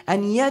faith,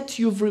 and yet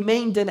you've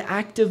remained an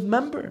active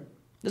member.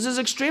 This is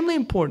extremely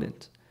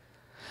important.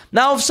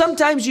 Now, if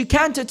sometimes you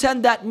can't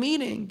attend that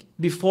meeting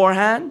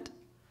beforehand,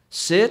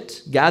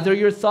 sit, gather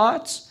your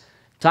thoughts,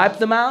 type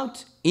them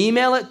out,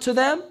 email it to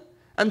them,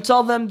 and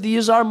tell them,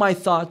 these are my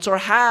thoughts. Or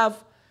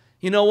have,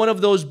 one of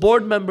those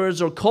board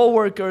members or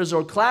co-workers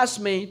or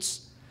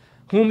classmates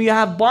whom you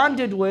have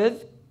bonded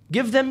with,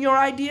 give them your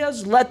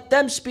ideas, let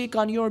them speak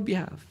on your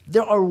behalf.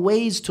 There are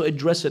ways to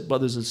address it,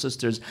 brothers and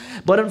sisters.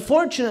 But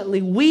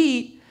unfortunately,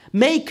 we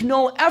make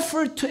no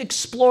effort to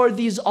explore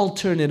these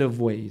alternative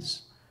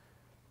ways.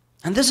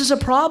 And this is a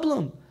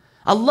problem.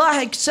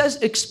 Allah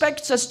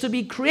expects us to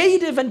be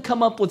creative and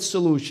come up with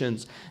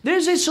solutions.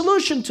 There's a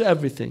solution to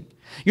everything.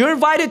 You're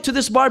invited to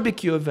this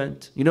barbecue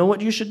event. You know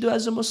what you should do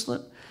as a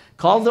Muslim?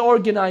 Call the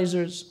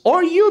organizers,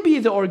 or you be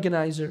the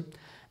organizer,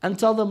 and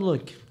tell them,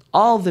 look,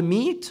 all the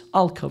meat,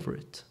 I'll cover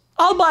it.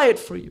 I'll buy it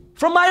for you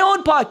from my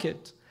own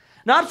pocket,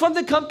 not from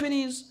the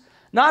companies,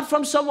 not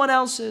from someone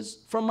else's,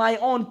 from my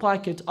own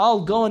pocket.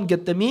 I'll go and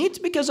get the meat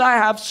because I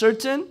have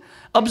certain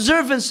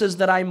observances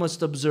that I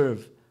must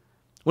observe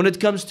when it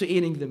comes to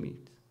eating the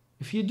meat.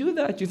 If you do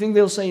that, you think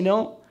they'll say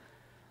no?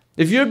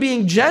 If you're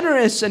being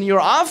generous and you're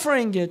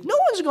offering it, no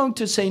one's going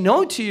to say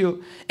no to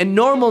you in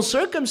normal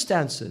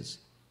circumstances.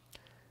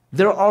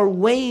 There are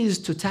ways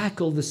to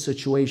tackle this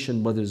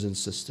situation, brothers and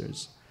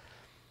sisters.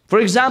 For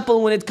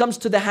example, when it comes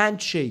to the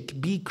handshake,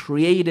 be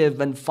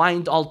creative and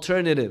find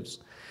alternatives.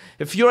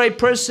 If you're a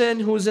person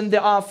who's in the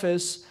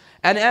office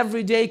and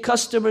every day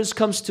customers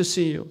comes to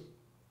see you,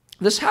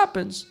 this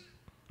happens.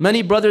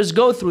 Many brothers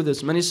go through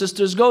this. Many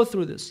sisters go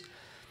through this.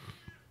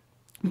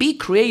 Be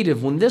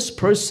creative. When this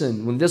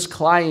person, when this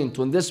client,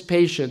 when this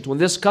patient, when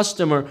this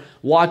customer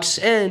walks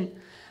in,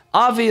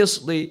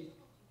 obviously,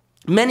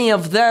 many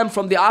of them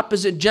from the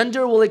opposite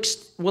gender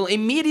will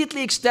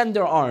immediately extend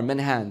their arm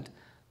and hand.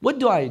 What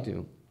do I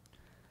do?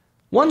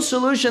 One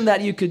solution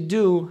that you could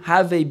do,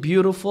 have a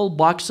beautiful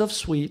box of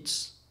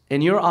sweets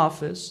in your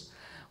office.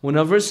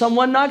 Whenever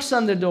someone knocks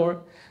on the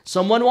door,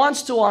 someone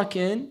wants to walk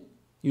in,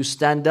 you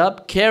stand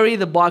up, carry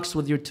the box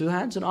with your two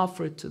hands and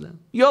offer it to them.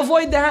 You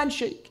avoid the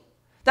handshake.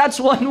 That's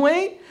one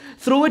way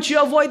through which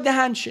you avoid the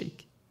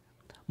handshake.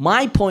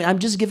 My point, I'm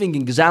just giving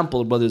an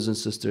example, brothers and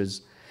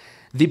sisters.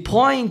 The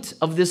point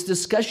of this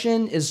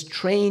discussion is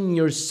train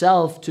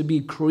yourself to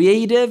be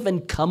creative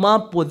and come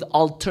up with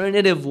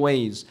alternative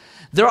ways.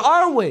 There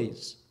are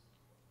ways.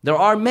 There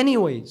are many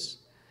ways.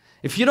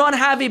 If you don't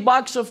have a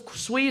box of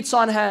sweets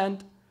on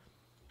hand,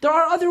 there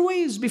are other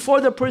ways.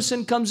 Before the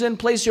person comes in,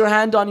 place your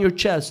hand on your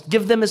chest.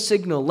 Give them a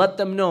signal. Let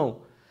them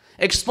know.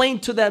 Explain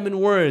to them in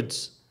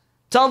words.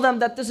 Tell them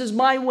that this is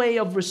my way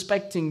of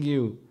respecting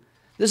you.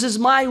 This is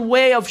my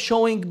way of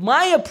showing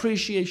my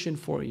appreciation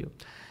for you.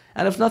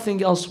 And if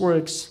nothing else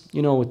works,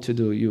 you know what to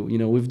do. You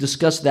know, we've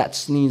discussed that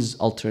sneeze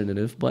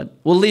alternative, but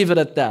we'll leave it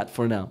at that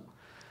for now.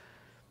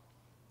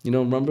 You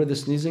know, remember the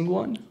sneezing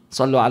one?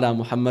 Sallu ala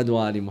Muhammad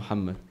wa ali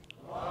Muhammad.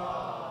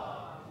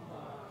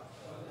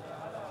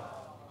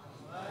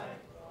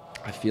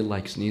 I feel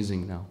like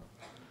sneezing now.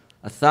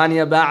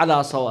 الثانية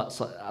بأعلى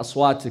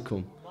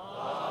أصواتكم.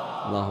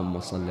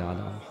 اللهم صل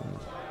على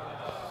محمد.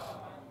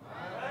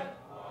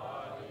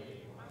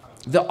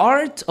 The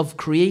art of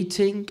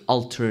creating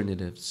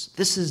alternatives.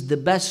 This is the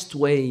best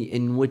way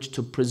in which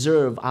to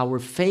preserve our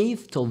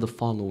faith till the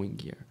following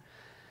year.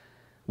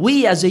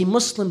 We as a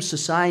Muslim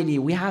society,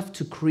 we have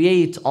to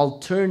create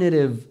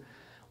alternative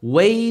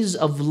ways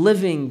of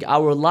living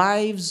our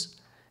lives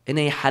in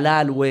a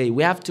halal way.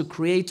 We have to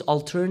create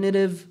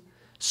alternative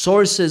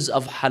sources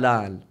of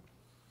halal.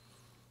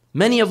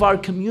 Many of our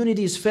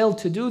communities fail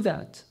to do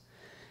that.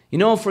 You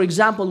know, for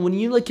example, when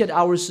you look at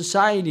our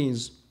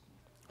societies,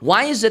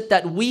 why is it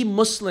that we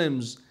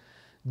Muslims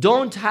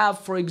don't have,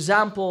 for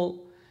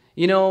example,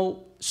 you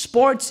know,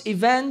 sports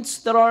events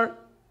that are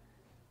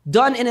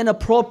done in an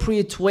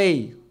appropriate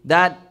way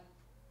that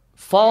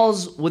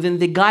falls within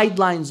the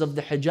guidelines of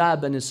the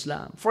hijab and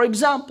Islam? For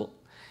example,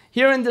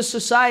 here in the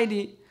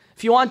society,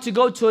 if you want to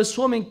go to a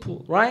swimming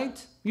pool,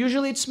 right?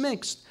 Usually it's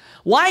mixed.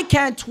 Why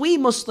can't we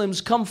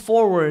Muslims come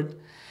forward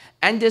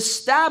and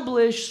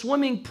establish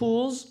swimming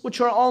pools which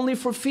are only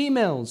for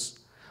females,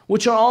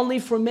 which are only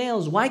for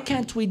males? Why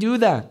can't we do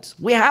that?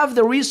 We have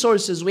the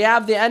resources, we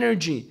have the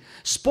energy.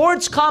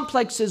 Sports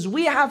complexes,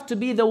 we have to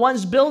be the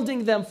ones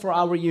building them for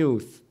our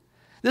youth.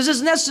 This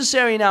is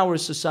necessary in our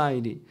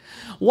society.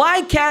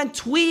 Why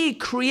can't we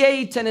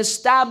create and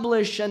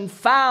establish and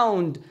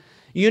found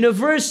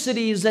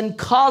universities and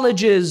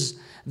colleges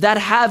that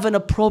have an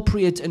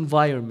appropriate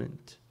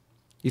environment?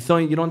 You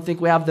don't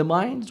think we have the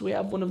minds? We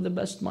have one of the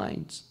best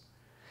minds.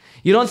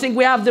 You don't think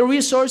we have the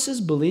resources?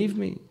 Believe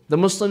me, the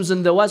Muslims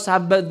in the West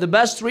have the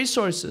best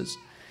resources.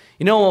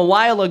 You know, a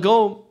while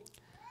ago,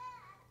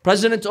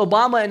 President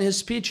Obama in his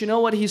speech, you know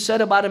what he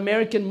said about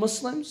American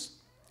Muslims?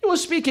 He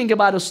was speaking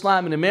about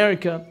Islam in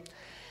America.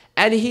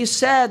 And he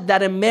said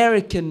that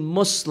American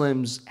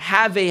Muslims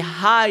have a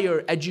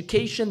higher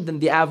education than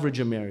the average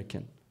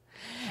American.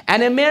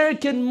 And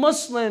American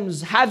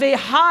Muslims have a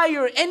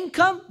higher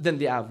income than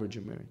the average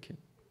American.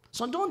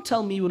 So don't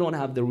tell me we don't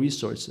have the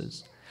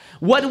resources.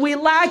 What we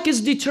lack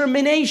is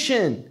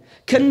determination,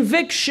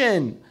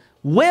 conviction,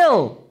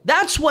 will.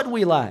 That's what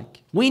we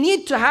lack. We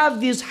need to have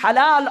these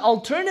halal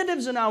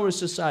alternatives in our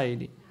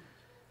society.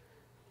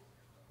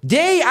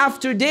 Day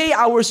after day,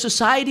 our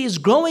society is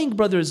growing,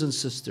 brothers and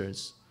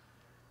sisters.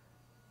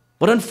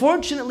 But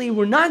unfortunately,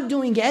 we're not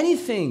doing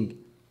anything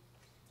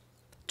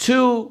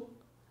to,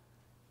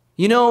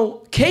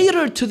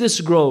 cater to this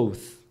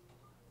growth.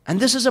 And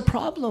this is a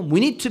problem.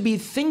 We need to be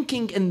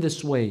thinking in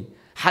this way.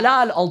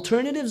 Halal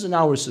alternatives in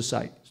our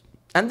society.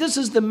 And this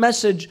is the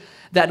message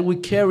that we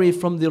carry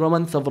from the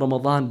month of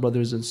Ramadan,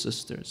 brothers and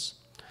sisters.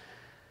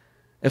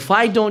 If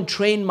I don't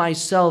train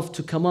myself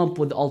to come up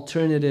with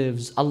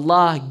alternatives,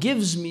 Allah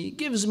gives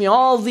me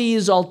all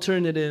these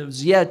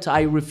alternatives, yet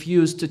I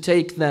refuse to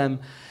take them.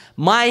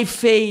 My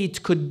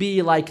fate could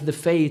be like the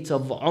fate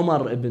of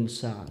Umar ibn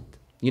Sa'd.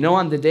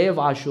 On the day of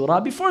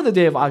Ashura, before the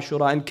day of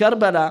Ashura in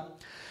Karbala,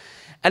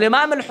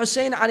 Imam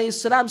al-Hussein alayhi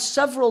salam,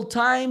 several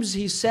times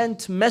he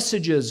sent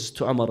messages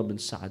to Umar ibn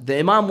Sa'd. The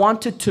Imam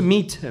wanted to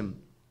meet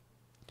him.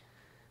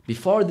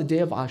 Before the day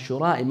of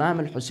Ashura, Imam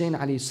al-Hussein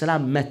alayhi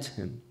salam met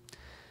him.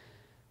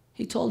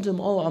 He told him,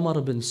 "Oh Umar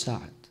ibn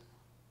Sa'd,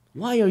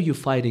 why are you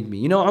fighting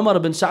me?" Umar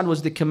ibn Sa'd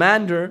was the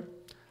commander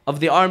of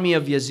the army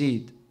of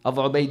Yazid, of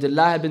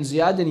Ubaydullah ibn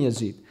Ziyad and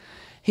Yazid.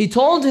 He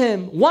told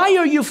him, "Why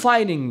are you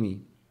fighting me?"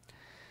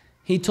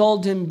 He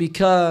told him,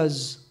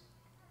 "Because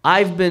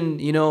I've been,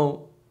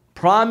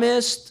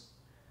 promised,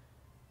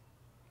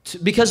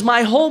 because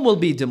my home will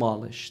be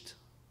demolished.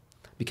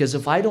 Because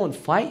if I don't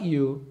fight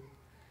you,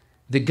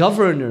 the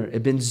governor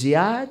Ibn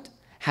Ziyad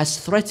has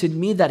threatened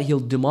me that he'll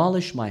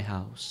demolish my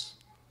house."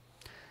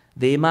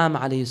 The Imam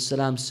alayhi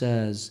salam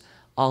says,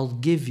 I'll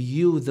give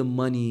you the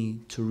money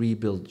to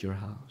rebuild your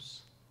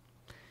house.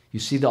 You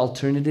see the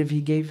alternative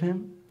he gave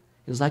him?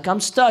 He's like, I'm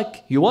stuck.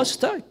 He was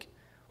stuck.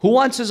 Who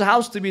wants his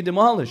house to be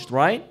demolished,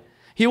 right?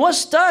 He was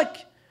stuck.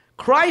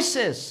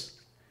 Crisis.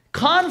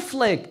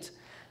 Conflict.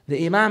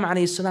 The Imam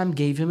ﷺ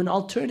gave him an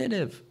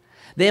alternative.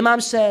 The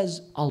Imam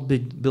says, I'll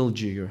build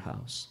you your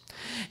house.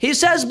 He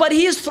says, but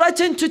he's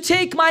threatened to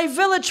take my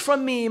village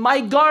from me,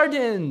 my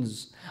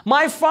gardens,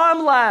 my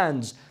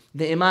farmlands.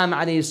 The Imam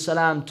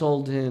ﷺ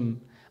told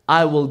him,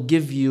 I will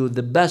give you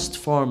the best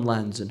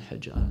farmlands in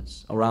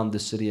Hijaz, around the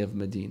city of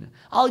Medina.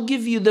 I'll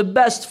give you the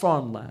best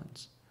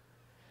farmlands.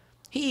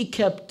 He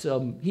kept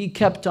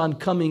on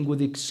coming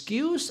with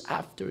excuse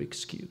after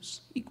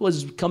excuse. He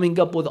was coming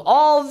up with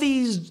all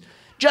these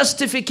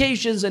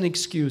justifications and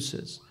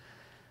excuses.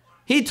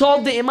 He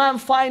told the Imam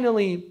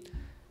finally,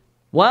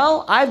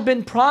 well, I've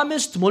been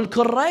promised Mulk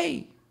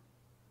al-Ray.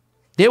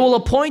 They will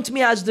appoint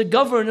me as the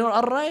governor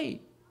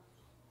al-Ray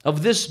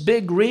of this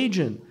big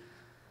region.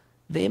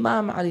 The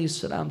Imam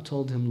ﷺ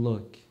told him,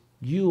 look,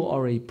 you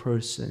are a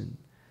person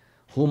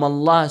whom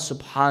Allah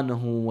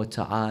subhanahu wa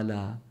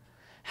ta'ala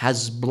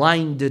has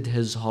blinded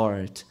his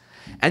heart.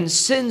 And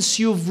since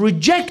you've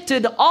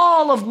rejected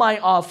all of my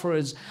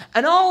offers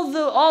and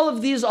all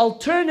of these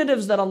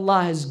alternatives that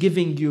Allah is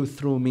giving you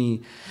through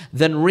me,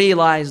 then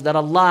realize that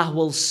Allah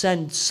will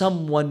send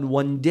someone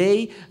one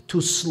day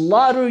to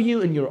slaughter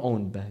you in your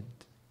own bed.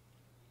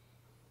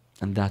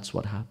 And that's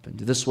what happened.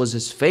 This was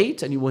his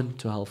fate, and he went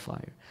to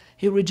hellfire.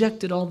 He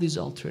rejected all these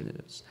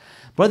alternatives.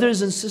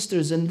 Brothers and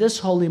sisters, in this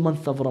holy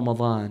month of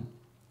Ramadan,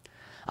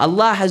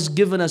 Allah has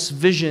given us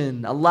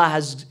vision. Allah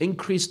has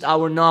increased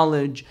our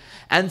knowledge.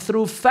 And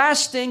through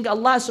fasting,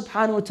 Allah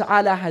subhanahu wa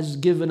ta'ala has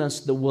given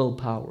us the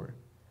willpower.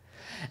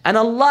 And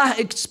Allah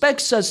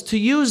expects us to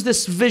use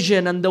this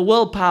vision and the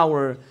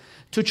willpower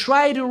to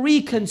try to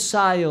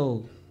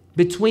reconcile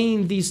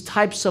between these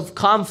types of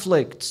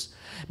conflicts,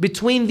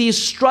 between these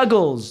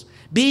struggles,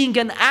 being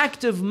an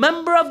active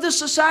member of the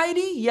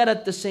society, yet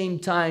at the same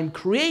time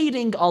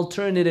creating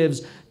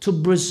alternatives to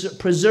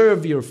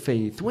preserve your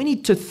faith. We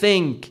need to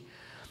think.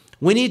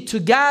 We need to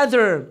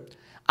gather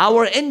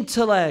our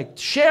intellect,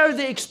 share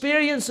the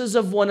experiences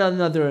of one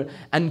another,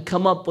 and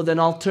come up with an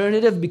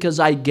alternative, because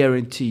I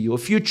guarantee you,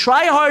 if you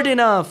try hard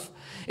enough,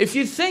 if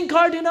you think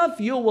hard enough,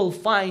 you will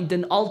find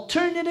an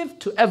alternative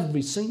to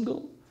every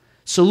single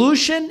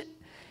solution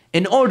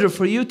in order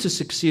for you to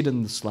succeed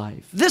in this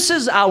life. This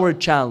is our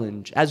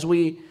challenge. As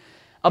we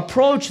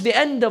approach the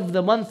end of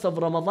the month of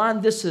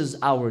Ramadan, this is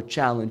our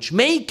challenge.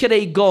 Make it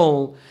a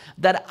goal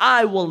that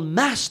I will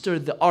master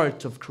the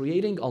art of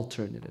creating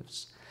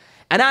alternatives.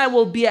 And I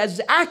will be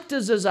as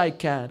active as I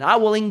can. I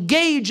will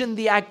engage in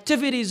the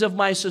activities of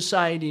my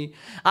society.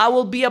 I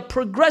will be a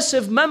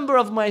progressive member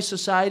of my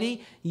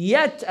society.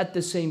 Yet at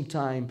the same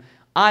time,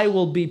 I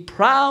will be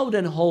proud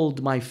and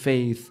hold my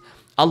faith.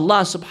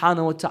 Allah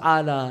subhanahu wa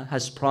ta'ala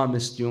has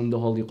promised you in the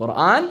Holy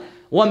Quran,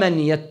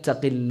 وَمَنْ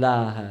يَتَّقِ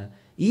اللَّهَ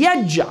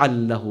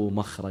يَجْعَلْ لَهُ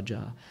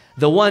مَخْرَجًا.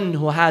 The one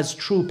who has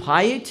true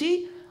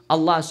piety,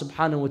 Allah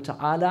subhanahu wa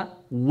ta'ala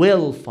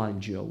will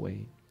find you a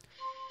way.